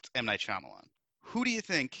him? It's M. Night Shyamalan. Who do you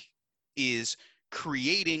think is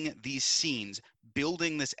creating these scenes,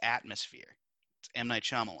 building this atmosphere? It's M. Night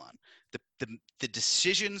Shyamalan. The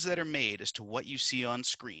decisions that are made as to what you see on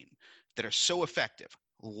screen that are so effective,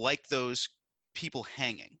 like those people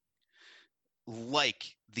hanging,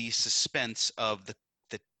 like the suspense of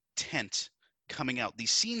the tent coming out.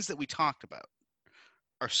 These scenes that we talked about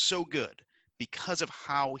are so good because of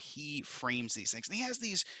how he frames these things. And he has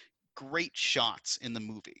these great shots in the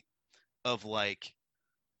movie of like,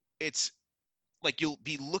 it's like you'll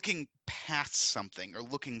be looking past something or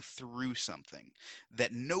looking through something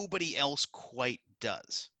that nobody else quite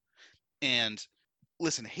does. And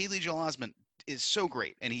listen, Haley Joel Osment is so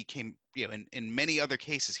great, and he came, in many other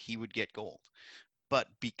cases he would get gold, but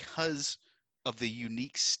because of the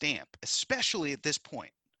unique stamp, especially at this point,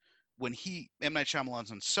 when M. Night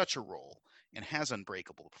Shyamalan's on such a roll and has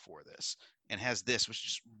Unbreakable before this, and has this, which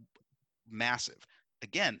is massive.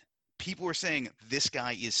 Again, people were saying this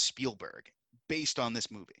guy is Spielberg based on this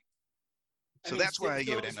movie. So that's why I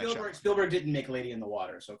give it M. Night Shyamalan. Spielberg didn't make Lady in the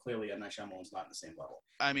Water, so clearly M. Night Shyamalan's not on the same level.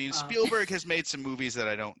 I mean, Spielberg has made some movies that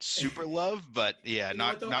I don't super love, but yeah,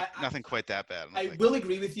 nothing quite that bad. I will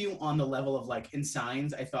agree with you on the level of like in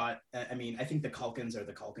Signs. I think the Culkins are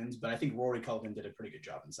the Culkins, but I think Rory Culkin did a pretty good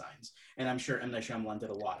job in Signs, and I'm sure M. Night Shyamalan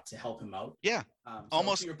did a lot to help him out. Yeah,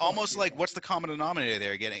 almost like what's the common denominator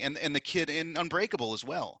they're getting, and the kid in Unbreakable as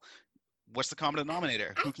well. What's the common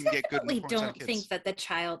denominator? Who can get good? I don't think that the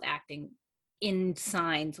child acting in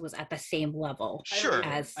Signs was at the same level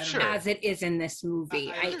as it is in this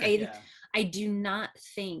movie. I do not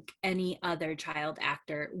think any other child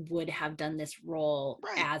actor would have done this role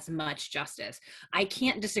as much justice. I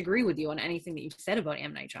can't disagree with you on anything that you've said about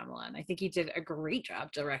M. Night Shyamalan. I think he did a great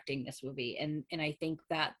job directing this movie, and I think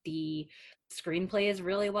that the screenplay is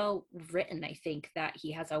really well written. I think that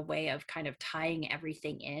he has a way of kind of tying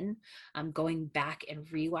everything in. Going back and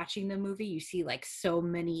rewatching the movie, you see like so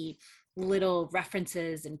many little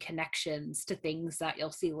references and connections to things that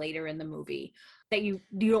you'll see later in the movie that you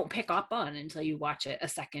don't pick up on until you watch it a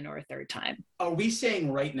second or a third time. Are we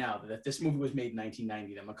saying right now that if this movie was made in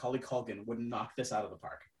 1990, that Macaulay Culkin would knock this out of the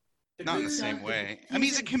park? Not in the same way. I mean,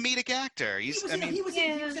 he's a comedic actor. He was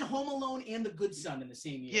in Home Alone and The Good Son in the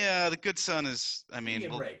same year. Yeah, The Good Son is, I mean...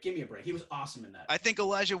 Give me a break. He was awesome in that. I think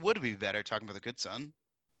Elijah would be better talking about The Good Son.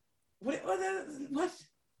 What?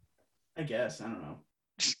 I guess. I don't know.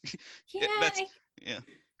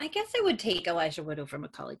 I guess I would take Elijah Wood over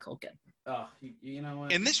Macaulay Culkin. Oh, you know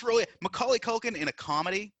what? In this role, Macaulay Culkin in a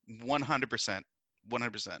comedy, 100%.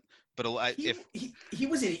 100%. But he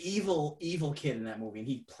was an evil kid in that movie, and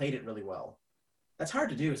he played it really well. That's hard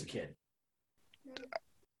to do as a kid.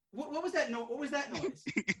 What was that? What was that noise?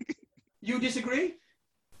 You disagree?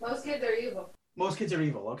 Most kids are evil. Most kids are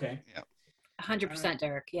evil. Okay. Yeah. 100%,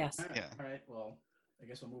 Derek. Yes. All right. Yeah. All right. Well, I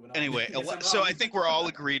guess we're moving on. Anyway, so I think we're all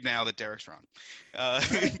agreed now that Derek's wrong. All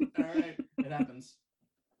right. It happens.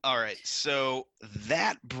 All right. So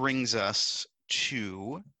that brings us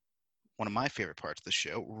to one of my favorite parts of the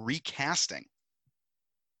show, recasting.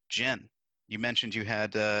 Jen, you mentioned you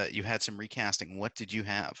had some recasting. What did you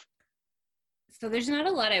have? So there's not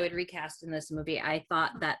a lot I would recast in this movie. I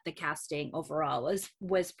thought that the casting overall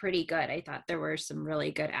was pretty good. I thought there were some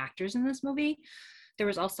really good actors in this movie. There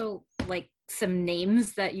was also like some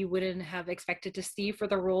names that you wouldn't have expected to see for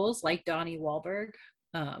the roles, like Donnie Wahlberg,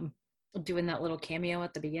 doing that little cameo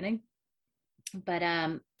at the beginning. But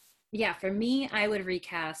yeah, for me, I would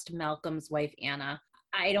recast Malcolm's wife, Anna.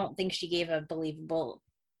 I don't think she gave a believable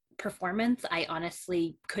performance. I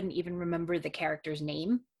honestly couldn't even remember the character's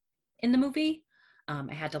name in the movie.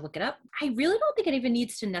 I had to look it up. I really don't think it even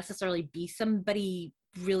needs to necessarily be somebody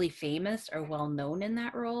really famous or well known in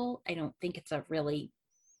that role. I don't think it's a really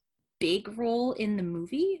big role in the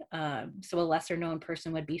movie. So a lesser known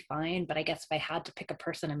person would be fine. But I guess if I had to pick a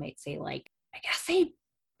person, I might say I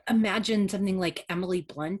imagine something like Emily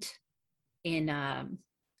Blunt in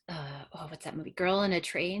what's that movie? Girl in a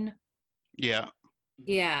Train. Yeah.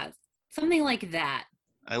 Yeah. Something like that.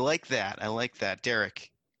 I like that. Derek.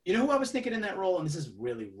 You know who I was thinking in that role? And this is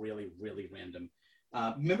really, really, really random.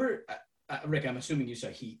 Remember, Rick, I'm assuming you saw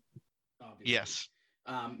Heat. Obviously. Yes.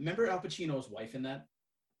 Remember Al Pacino's wife in that?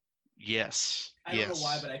 Yes. I don't know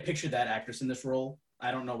why, but I pictured that actress in this role. I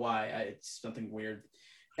don't know why. It's something weird.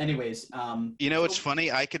 Anyways. It's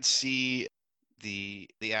funny. I could see the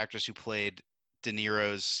actress who played De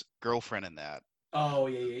Niro's girlfriend in that. Oh,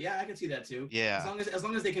 yeah. I can see that too. Yeah. As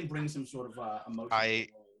long as they can bring some sort of emotion.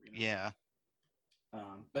 Yeah.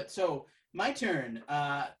 But so my turn,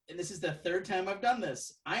 and this is the third time I've done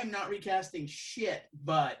this. I am not recasting shit,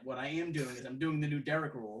 but what I am doing is I'm doing the new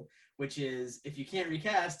Derek rule, which is if you can't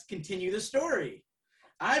recast, continue the story.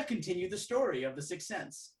 I've continued the story of The Sixth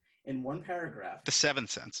Sense in one paragraph. The Seventh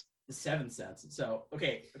Sense. The Seventh Sense. So,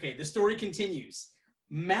 okay, the story continues.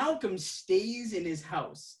 Malcolm stays in his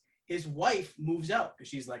house. His wife moves out because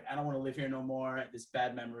she's like, I don't want to live here no more. This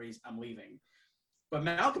bad memories. I'm leaving. But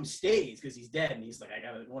Malcolm stays because he's dead, and he's like, I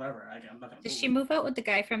gotta, whatever. I'm not gonna. Does she move out with the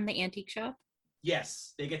guy from the antique shop?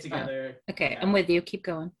 Yes, they get together. Oh, okay, I'm with you. Keep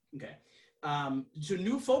going. Okay. So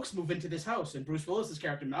new folks move into this house, and Bruce Willis's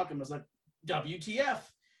character Malcolm was like, WTF?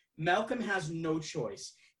 Malcolm has no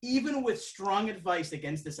choice. Even with strong advice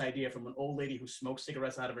against this idea from an old lady who smokes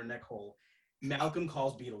cigarettes out of her neck hole, Malcolm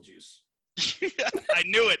calls Beetlejuice. I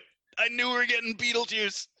knew it. I knew we were getting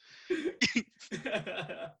Beetlejuice.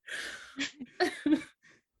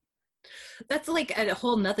 That's like a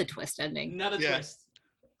whole nother twist ending. Another twist.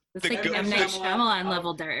 It's like M. Night Shyamalan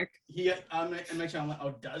level, Derek. M. Night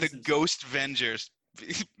Shyamalan. The Ghost Vengers.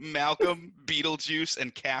 Malcolm, Beetlejuice,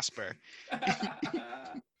 and Casper.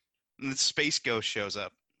 And the Space Ghost shows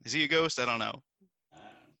up. Is he a ghost? I don't know.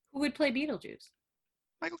 Who would play Beetlejuice?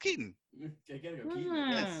 Michael Keaton.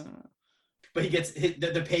 Yes. But he gets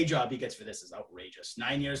the pay job he gets for this is outrageous.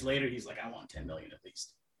 9 years later, he's like, I want $10 million at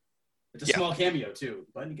least. It's a small cameo too,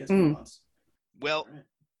 but he gets months. Well, right.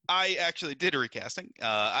 I actually did a recasting.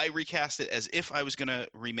 I recast it as if I was gonna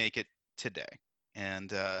remake it today,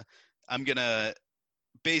 and I'm gonna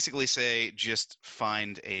basically say just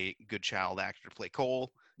find a good child actor to play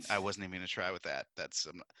Cole. I wasn't even gonna try with that.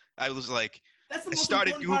 I was like. That's the most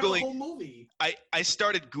important part of the whole movie. I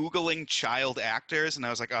started Googling child actors, and I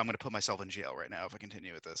was like, oh, I'm going to put myself in jail right now if I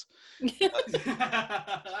continue with this.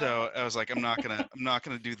 So I was like, I'm not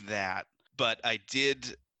gonna do that. But I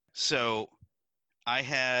did. So I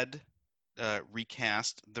had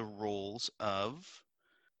recast the roles of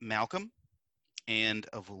Malcolm and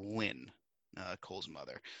of Lynn, Cole's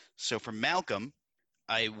mother. So for Malcolm,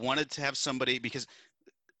 I wanted to have somebody because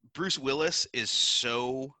Bruce Willis is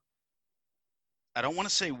so I don't want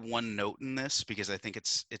to say one note in this because I think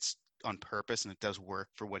it's on purpose and it does work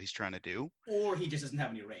for what he's trying to do. Or he just doesn't have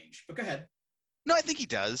any range. But go ahead. No, I think he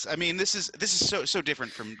does. I mean, this is so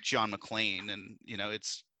different from John McClane, and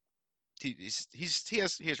it's he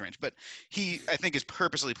has range, but he I think is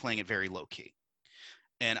purposely playing it very low key.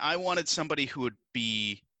 And I wanted somebody who would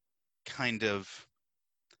be kind of,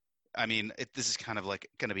 I mean, this is kind of like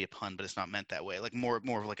going to be a pun, but it's not meant that way. Like more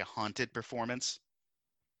of like a haunted performance.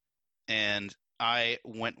 And I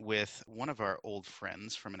went with one of our old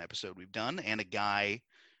friends from an episode we've done, and a guy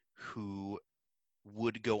who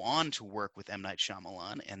would go on to work with M. Night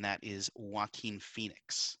Shyamalan, and that is Joaquin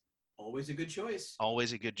Phoenix. Always a good choice.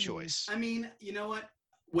 Always a good choice. I mean, you know what?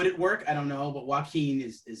 Would it work? I don't know, but Joaquin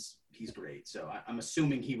is he's great. So I'm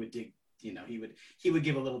assuming he would dig. He would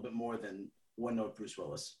give a little bit more than one note Bruce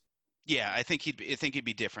Willis. Yeah, I think he'd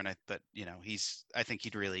be different, but I think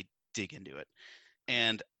he'd really dig into it.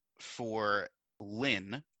 And for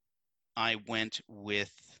Lynn, I went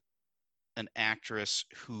with an actress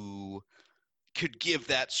who could give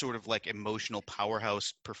that sort of like emotional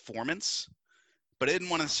powerhouse performance, but I didn't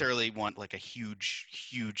necessarily want like a huge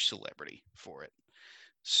celebrity for it.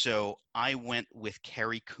 So I went with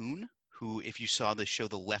Carrie Coon, who, if you saw the show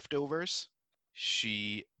The Leftovers,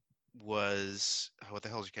 she was, what the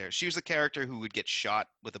hell is her character? She was the character who would get shot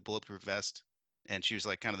with a bulletproof vest, and she was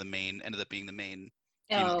like kind of ended up being the main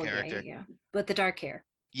female character. Yeah. With the dark hair.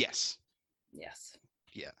 Yes.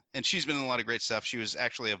 Yeah. And she's been in a lot of great stuff. She was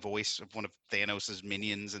actually a voice of one of Thanos'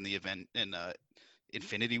 minions in the event in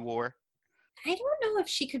Infinity War. I don't know if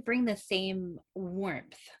she could bring the same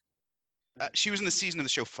warmth. She was in the season of the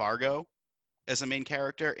show Fargo as a main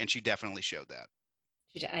character, and she definitely showed that.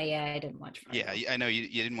 I didn't watch Fargo. Yeah, I know you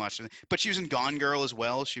didn't watch it, but she was in Gone Girl as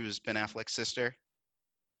well. She was Ben Affleck's sister.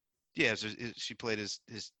 Yeah, she played his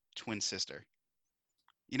twin sister.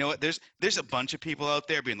 You know what? There's a bunch of people out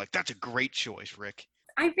there being like, "That's a great choice, Rick."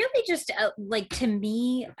 I really just like, to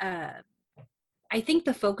me, I think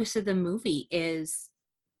the focus of the movie is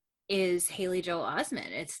Haley Joel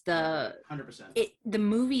Osment. It's 100%. The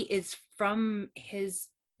movie is from his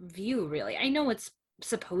view, really. I know it's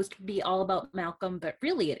supposed to be all about Malcolm, but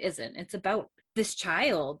really it isn't. It's about this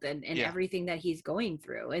child and everything that he's going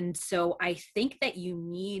through. And so I think that you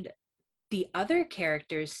need the other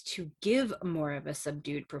characters to give more of a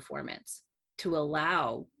subdued performance to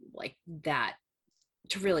allow like that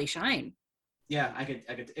to really shine. Yeah, I could.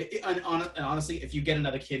 And honestly, if you get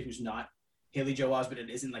another kid who's not Haley Joel Osment and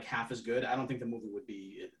isn't like half as good, I don't think the movie would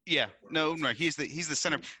be. Yeah, no, he's the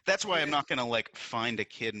center. That's why I'm not gonna like find a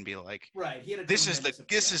kid and be like, right. This is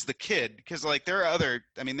the kid, because like there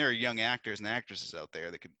are young actors and actresses out there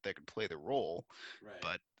that could play the role, right.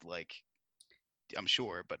 But like, I'm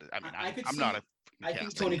sure, but I mean, I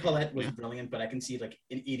think Toni Collette was brilliant, but I can see like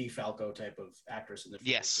an Edie Falco type of actress in the film.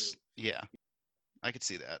 Yes, too. Yeah, I could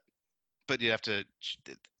see that, but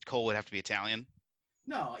Cole would have to be Italian.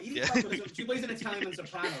 No, Edie Falco, she plays an Italian in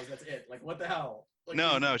Sopranos. That's it. Like, what the hell? Like,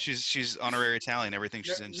 no, she's honorary Italian. Everything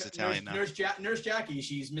she's in is Italian now. Nurse Jackie,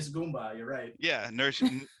 she's Miss Goomba. You're right. Yeah, Nurse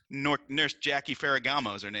Jackie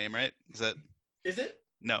Ferragamo is her name, right? Is it?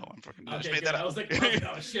 No, I'm fucking. Okay, just made that up. I was like,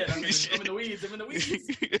 oh shit, I'm in the weeds. I'm in the weeds.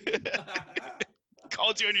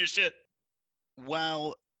 Called you on your shit.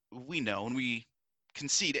 While we know and we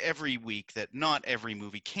concede every week that not every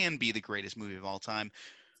movie can be the greatest movie of all time,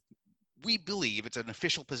 we believe it's an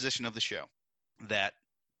official position of the show that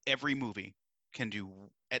every movie can do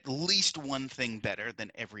at least one thing better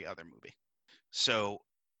than every other movie. So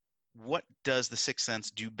what does The Sixth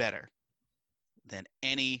Sense do better than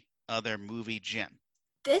any other movie, Jen?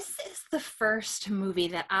 This is the first movie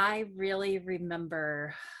that I really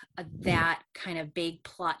remember that kind of big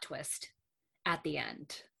plot twist at the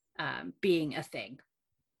end being a thing.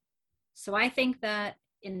 So I think that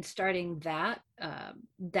in starting that,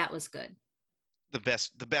 that was good. The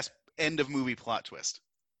best end of movie plot twist.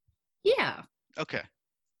 Yeah. Okay.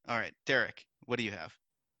 All right. Derek, what do you have?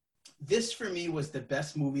 This for me was the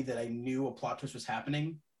best movie that I knew a plot twist was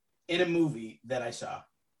happening in a movie that I saw.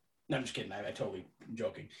 No, I'm just kidding. I totally am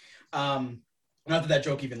joking. Not that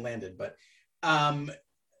joke even landed, but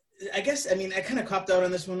I guess, I mean, I kind of copped out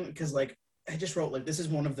on this one because like I just wrote like this is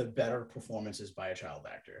one of the better performances by a child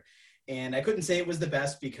actor. And I couldn't say it was the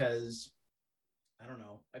best because I don't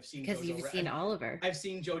know. I've seen because you've seen Oliver. I've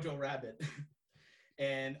seen Jojo Rabbit,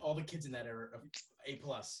 and all the kids in that are A+.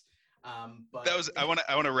 But that was I want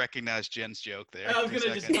to recognize Jen's joke there. I was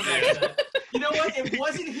gonna just come back to that. You know what? It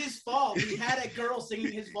wasn't his fault. He had a girl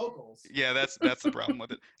singing his vocals. Yeah, that's the problem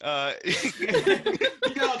with it.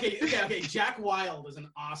 Okay. Jack Wilde is an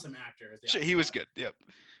awesome actor. He was good. Yep.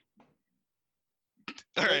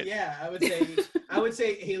 All right. Yeah, I would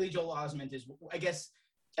say Haley Joel Osment is, I guess,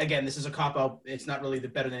 again, this is a cop out. It's not really the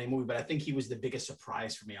better than any movie, but I think he was the biggest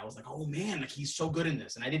surprise for me. I was like, oh man, like he's so good in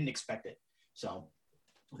this, and I didn't expect it. So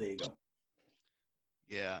there you go.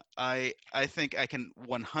 Yeah, I think I can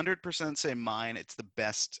 100% say mine. It's the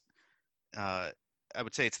best. I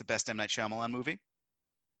would say it's the best M. Night Shyamalan movie.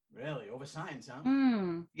 Really, over Signs, huh?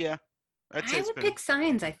 Yeah, I'd say I it's would been. pick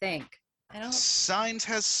Signs, I think. I don't. Signs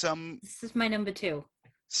has some. This is my number 2.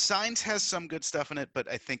 Signs has some good stuff in it, but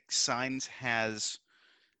I think Signs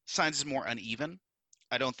is more uneven.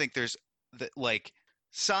 I don't think there's like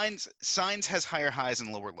Signs has higher highs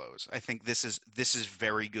and lower lows. I think this is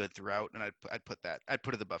very good throughout, and I'd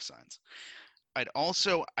put it above Signs. I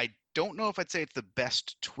don't know if I'd say it's the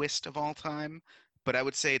best twist of all time, but I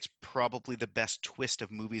would say it's probably the best twist of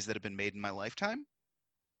movies that have been made in my lifetime.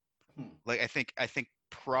 Like I think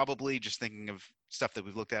probably, just thinking of stuff that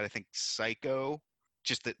we've looked at, I think Psycho,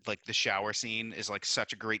 just that, like, the shower scene is like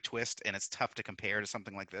such a great twist, and it's tough to compare to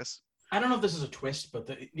something like this. I don't know if this is a twist, but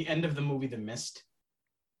the end of the movie, The Mist.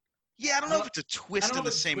 Yeah, I don't know if it's a twist in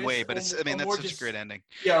the same way, but it's, I mean, that's such a great ending.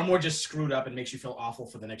 Yeah, or more just screwed up and makes you feel awful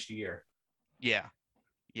for the next year. Yeah.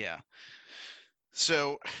 Yeah.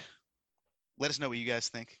 So let us know what you guys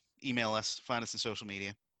think. Email us, find us on social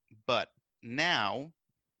media. But now,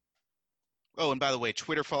 oh, and by the way,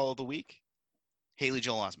 Twitter follow of the week, Haley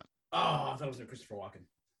Joel Osment. Oh, I thought it was Christopher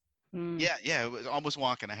Walken. Yeah, it was almost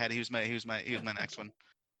Walken. He was my next one.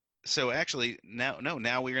 So actually, now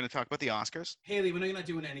we're going to talk about the Oscars. Haley, we know you're not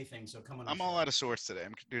doing anything, so come on. I'm all out of sorts today.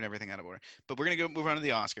 I'm doing everything out of order. But we're going to move on to the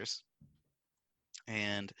Oscars.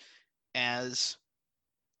 And as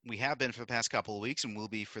we have been for the past couple of weeks, and will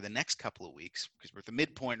be for the next couple of weeks, because we're at the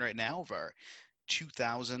midpoint right now of our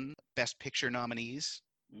 2000 Best Picture nominees.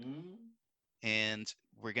 And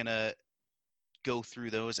we're going to go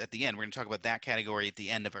through those at the end. We're going to talk about that category at the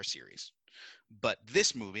end of our series. But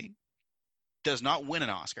this movie does not win an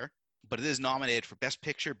Oscar, but it is nominated for Best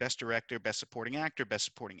Picture, Best Director, Best Supporting Actor, Best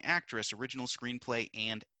Supporting Actress, Original Screenplay,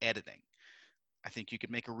 and Editing. I think you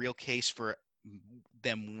could make a real case for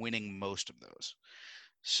them winning most of those.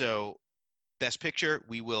 So, Best Picture,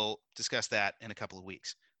 we will discuss that in a couple of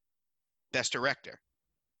weeks. Best Director,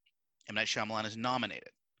 M. Night Shyamalan is nominated.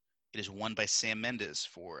 It is won by Sam Mendes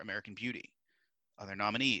for American Beauty. Other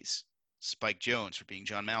nominees, Spike Jonze for Being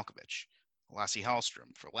John Malkovich, Lasse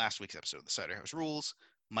Hallström for last week's episode of The Cider House Rules,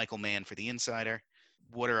 Michael Mann for The Insider.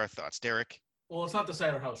 What are our thoughts, Derek? Well, it's not The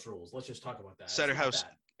Cider House Rules. Let's just talk about that. Cider House.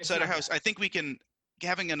 I think we can,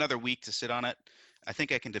 having another week to sit on it, I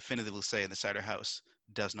think I can definitively say The Cider House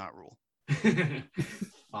does not rule.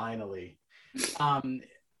 Finally. I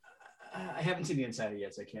haven't seen The Insider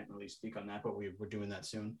yet, so I can't really speak on that, but we're doing that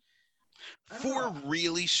soon. Four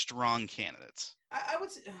really strong candidates. I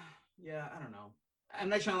would say, yeah, I don't know. I'm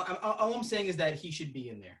not trying. All I'm saying is that he should be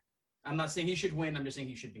in there. I'm not saying he should win. I'm just saying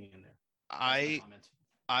he should be in there.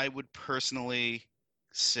 I would personally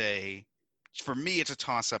say, for me, it's a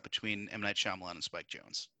toss-up between M. Night Shyamalan and Spike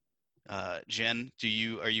Jonze. Jen,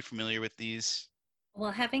 are you familiar with these?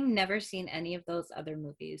 Well, having never seen any of those other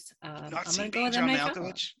movies, I'm going to go with John M. Night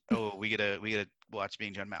Malkovich. Oh, we gotta watch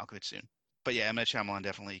Being John Malkovich soon. But yeah, M. Night Shyamalan,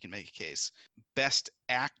 definitely you can make a case. Best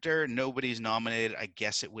Actor, nobody's nominated. I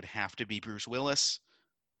guess it would have to be Bruce Willis.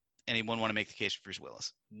 Anyone want to make the case for Bruce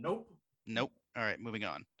Willis? Nope. All right, moving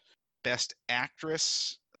on. Best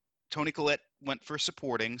Actress, Toni Collette went for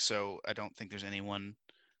supporting, so I don't think there's anyone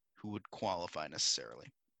who would qualify necessarily.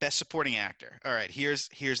 Best Supporting Actor. All right, here's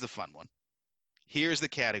the fun one. Here's the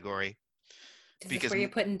category. Is this where you're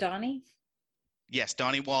putting Donnie? Yes,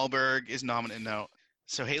 Donnie Wahlberg is nominated. No.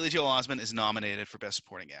 So Haley Joel Osment is nominated for Best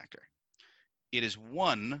Supporting Actor. It is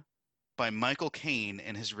won by Michael Caine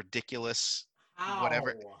and his ridiculous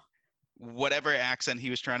whatever accent he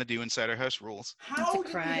was trying to do in Cider House Rules. How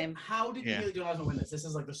did Haley Joel Osment win this? This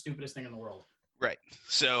is like the stupidest thing in the world. Right.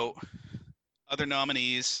 So other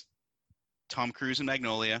nominees, Tom Cruise in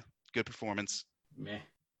Magnolia, good performance. Meh.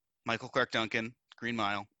 Michael Clark Duncan, Green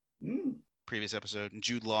Mile, previous episode, and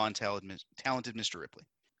Jude Law in Talented Mr. Ripley.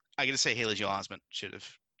 I got to say, Haley Joel Osment should have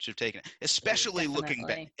taken it, especially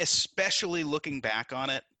looking back on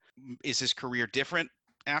it. Is his career different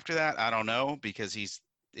after that? I don't know, because he's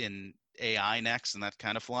in AI next, and that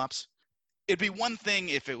kind of flops. It'd be one thing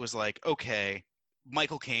if it was like, okay,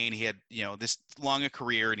 Michael Caine, he had this long a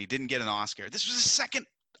career and he didn't get an Oscar. This was his second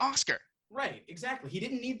Oscar. Right, exactly. He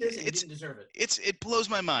didn't need this, and he didn't deserve it. It blows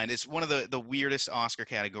my mind. It's one of the weirdest Oscar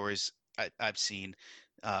categories I've seen.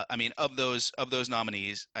 I mean, of those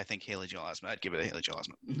nominees, I think Haley Joel Osment. I'd give it to Haley Joel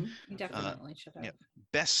Osment. Mm-hmm. You definitely should have. Yeah.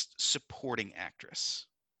 Best Supporting Actress.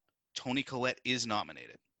 Toni Collette is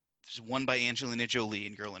nominated. There's one by Angelina Jolie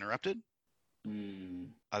in Girl Interrupted. Hmm.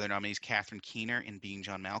 Other nominees: Catherine Keener in Being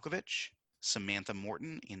John Malkovich, Samantha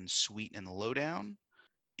Morton in Sweet and the Lowdown,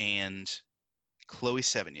 and Chloe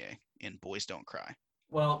Sevigny in Boys Don't Cry.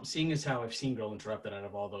 Well, seeing as how I've seen Girl Interrupted out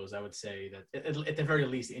of all those, I would say that at the very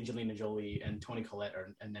least, Angelina Jolie and Toni Collette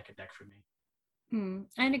are neck and neck for me.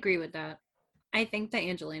 I'd agree with that. I think that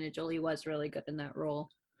Angelina Jolie was really good in that role.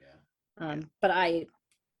 Yeah. But I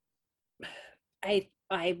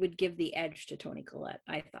would give the edge to Toni Collette.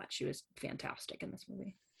 I thought she was fantastic in this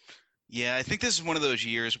movie. Yeah, I think this is one of those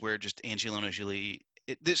years where just Angelina Jolie,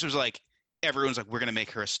 this was like, everyone's like, we're going to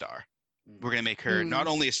make her a star. We're going to make her not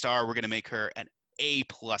only a star, we're going to make her an A+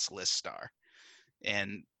 list star.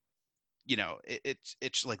 And, you know,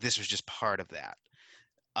 it's like, this was just part of that.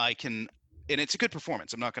 And it's a good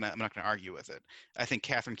performance. I'm not going to argue with it. I think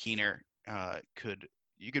Catherine Keener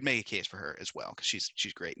you could make a case for her as well, because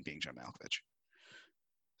she's great in Being John Malkovich.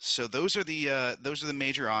 So those are the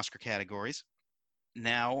major Oscar categories.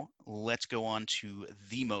 Now let's go on to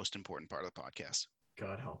the most important part of the podcast.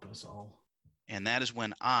 God help us all. And that is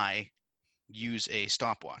when I use a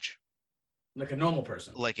stopwatch. Like a normal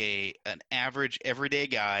person. Like an average everyday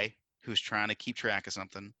guy who's trying to keep track of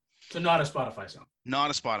something. So not a Spotify song. Not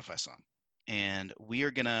a Spotify song. And we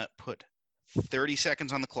are going to put 30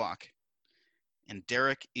 seconds on the clock. And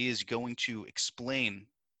Derek is going to explain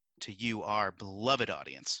to you, our beloved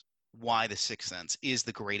audience, why The Sixth Sense is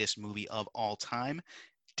the greatest movie of all time.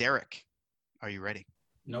 Derek, are you ready?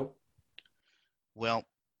 Nope. Well,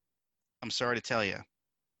 I'm sorry to tell you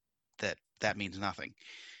that means nothing.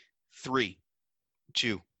 3,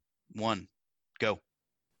 2, 1, go.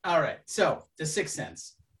 All right. So The Sixth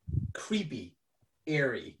Sense. Creepy,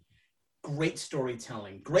 airy, great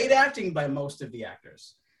storytelling, great acting by most of the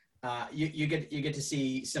actors. You get to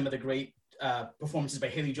see some of the great performances by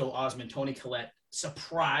Haley Joel Osment, Toni Collette,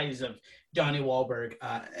 surprise of Donnie Wahlberg,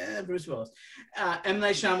 Bruce Willis, M.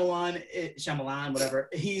 Night Shyamalan, whatever.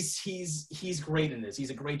 He's great in this. He's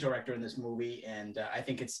a great director in this movie, and I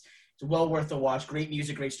think it's well worth the watch. Great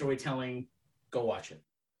music, great storytelling. Go watch it.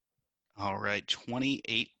 All right,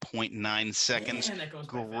 28.9 seconds. Man, that goes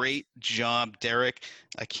by Great job, Derek.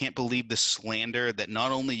 I can't believe the slander that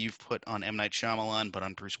not only you've put on M. Night Shyamalan, but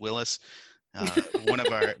on Bruce Willis, one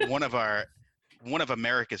of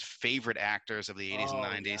America's favorite actors of the 80s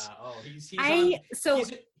and 90s.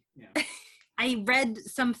 Yeah. Oh, I read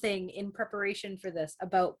something in preparation for this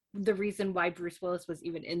about the reason why Bruce Willis was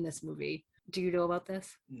even in this movie. Do you know about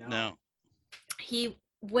this? No. He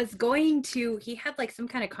had like some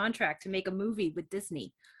kind of contract to make a movie with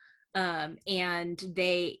Disney. And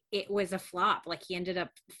it was a flop. Like, he ended up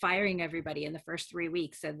firing everybody in the first 3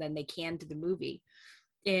 weeks, and then they canned the movie.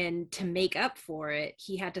 And to make up for it,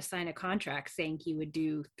 he had to sign a contract saying he would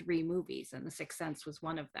do 3 movies, and The Sixth Sense was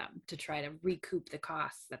one of them, to try to recoup the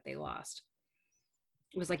costs that they lost.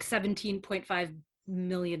 It was like $17.5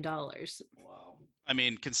 million. Wow. I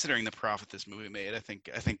mean, considering the profit this movie made, I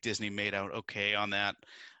think Disney made out okay on that.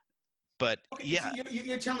 But okay, yeah, so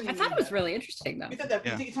you're telling me I thought it was really interesting, though.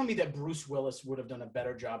 You're telling me that Bruce Willis would have done a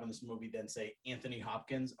better job in this movie than, say, Anthony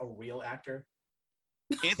Hopkins, a real actor?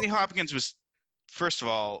 Anthony Hopkins was, first of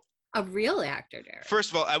all, a real actor, Derek.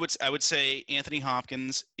 First of all, I would say Anthony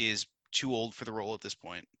Hopkins is too old for the role at this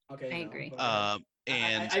point. Okay, I agree.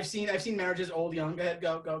 And I've seen Marriages Old Young. Go ahead,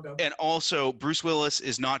 go. And also, Bruce Willis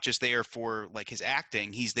is not just there for like his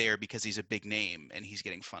acting; he's there because he's a big name and he's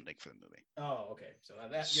getting funding for the movie. Oh, okay. So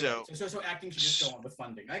acting should just go on with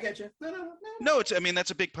funding. I get you. No. No,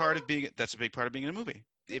 that's a big part of being in a movie.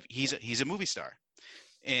 If he's a movie star,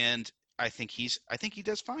 and I think he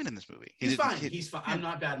does fine in this movie. He's fine. He's fine. I'm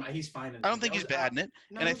not bad. He's fine. I don't think he's bad in it.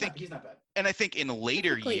 No, and he's not bad. And I think in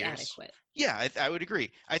later years, adequate. Yeah, I would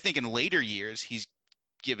agree. I think in later years he's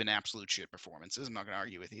given absolute shit performances. I'm not going to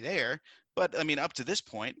argue with you there. But I mean, up to this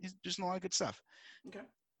point, he's just a lot of good stuff. Okay.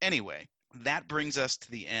 Anyway, that brings us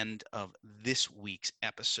to the end of this week's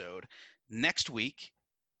episode. Next week,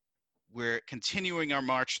 we're continuing our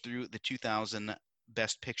march through the 2000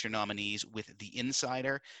 Best Picture nominees with The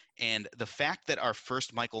Insider. And the fact that our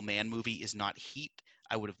first Michael Mann movie is not Heat,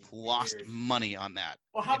 I would have lost money on that.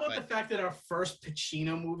 Well, how about the fact that our first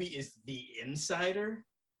Pacino movie is The Insider?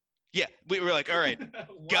 Yeah, we were like, all right,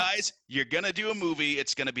 guys, you're going to do a movie.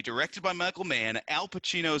 It's going to be directed by Michael Mann. Al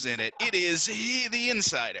Pacino's in it. It is The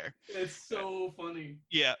Insider. It's so funny.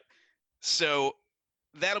 Yeah. So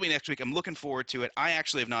that'll be next week. I'm looking forward to it. I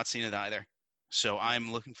actually have not seen it either. So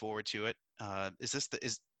I'm looking forward to it.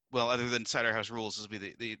 Other than Cider House Rules, this will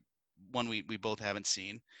be the one we both haven't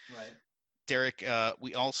seen. Right. Derek,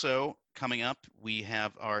 we also, coming up, we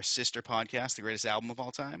have our sister podcast, The Greatest Album of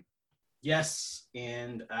All Time. Yes,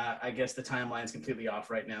 and I guess the timeline's completely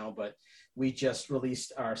off right now, but we just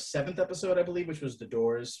released our 7th episode, I believe, which was The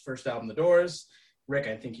Doors' first album, The Doors. Rick,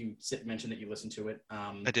 I think you mentioned that you listened to it.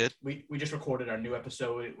 I did. We just recorded our new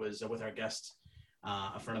episode. It was with our guest,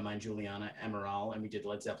 a friend of mine, Juliana Emerald, and we did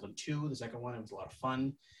Led Zeppelin 2, the second one. It was a lot of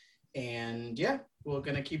fun. And yeah, we're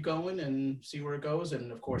going to keep going and see where it goes. And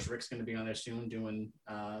of course, Rick's going to be on there soon doing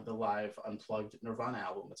the live unplugged Nirvana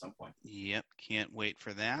album at some point. Yep, can't wait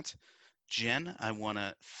for that. Jen, I want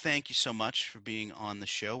to thank you so much for being on the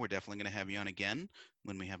show. We're definitely going to have you on again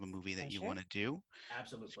when we have a movie that you want to do.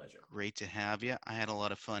 Absolute pleasure. Great to have you. I had a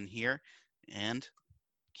lot of fun here, and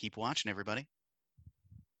keep watching, everybody.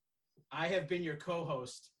 I have been your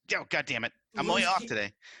co-host. Oh, God damn it. I'm only off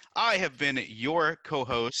today. I have been your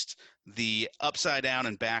co-host, the upside down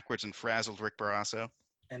and backwards and frazzled Rick Barrasso.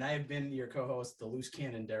 And I have been your co-host, the loose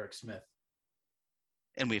cannon Derek Smith.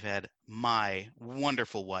 And we've had my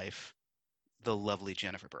wonderful wife, the lovely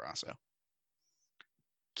Jennifer Barrasso.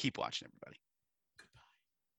 Keep watching, everybody.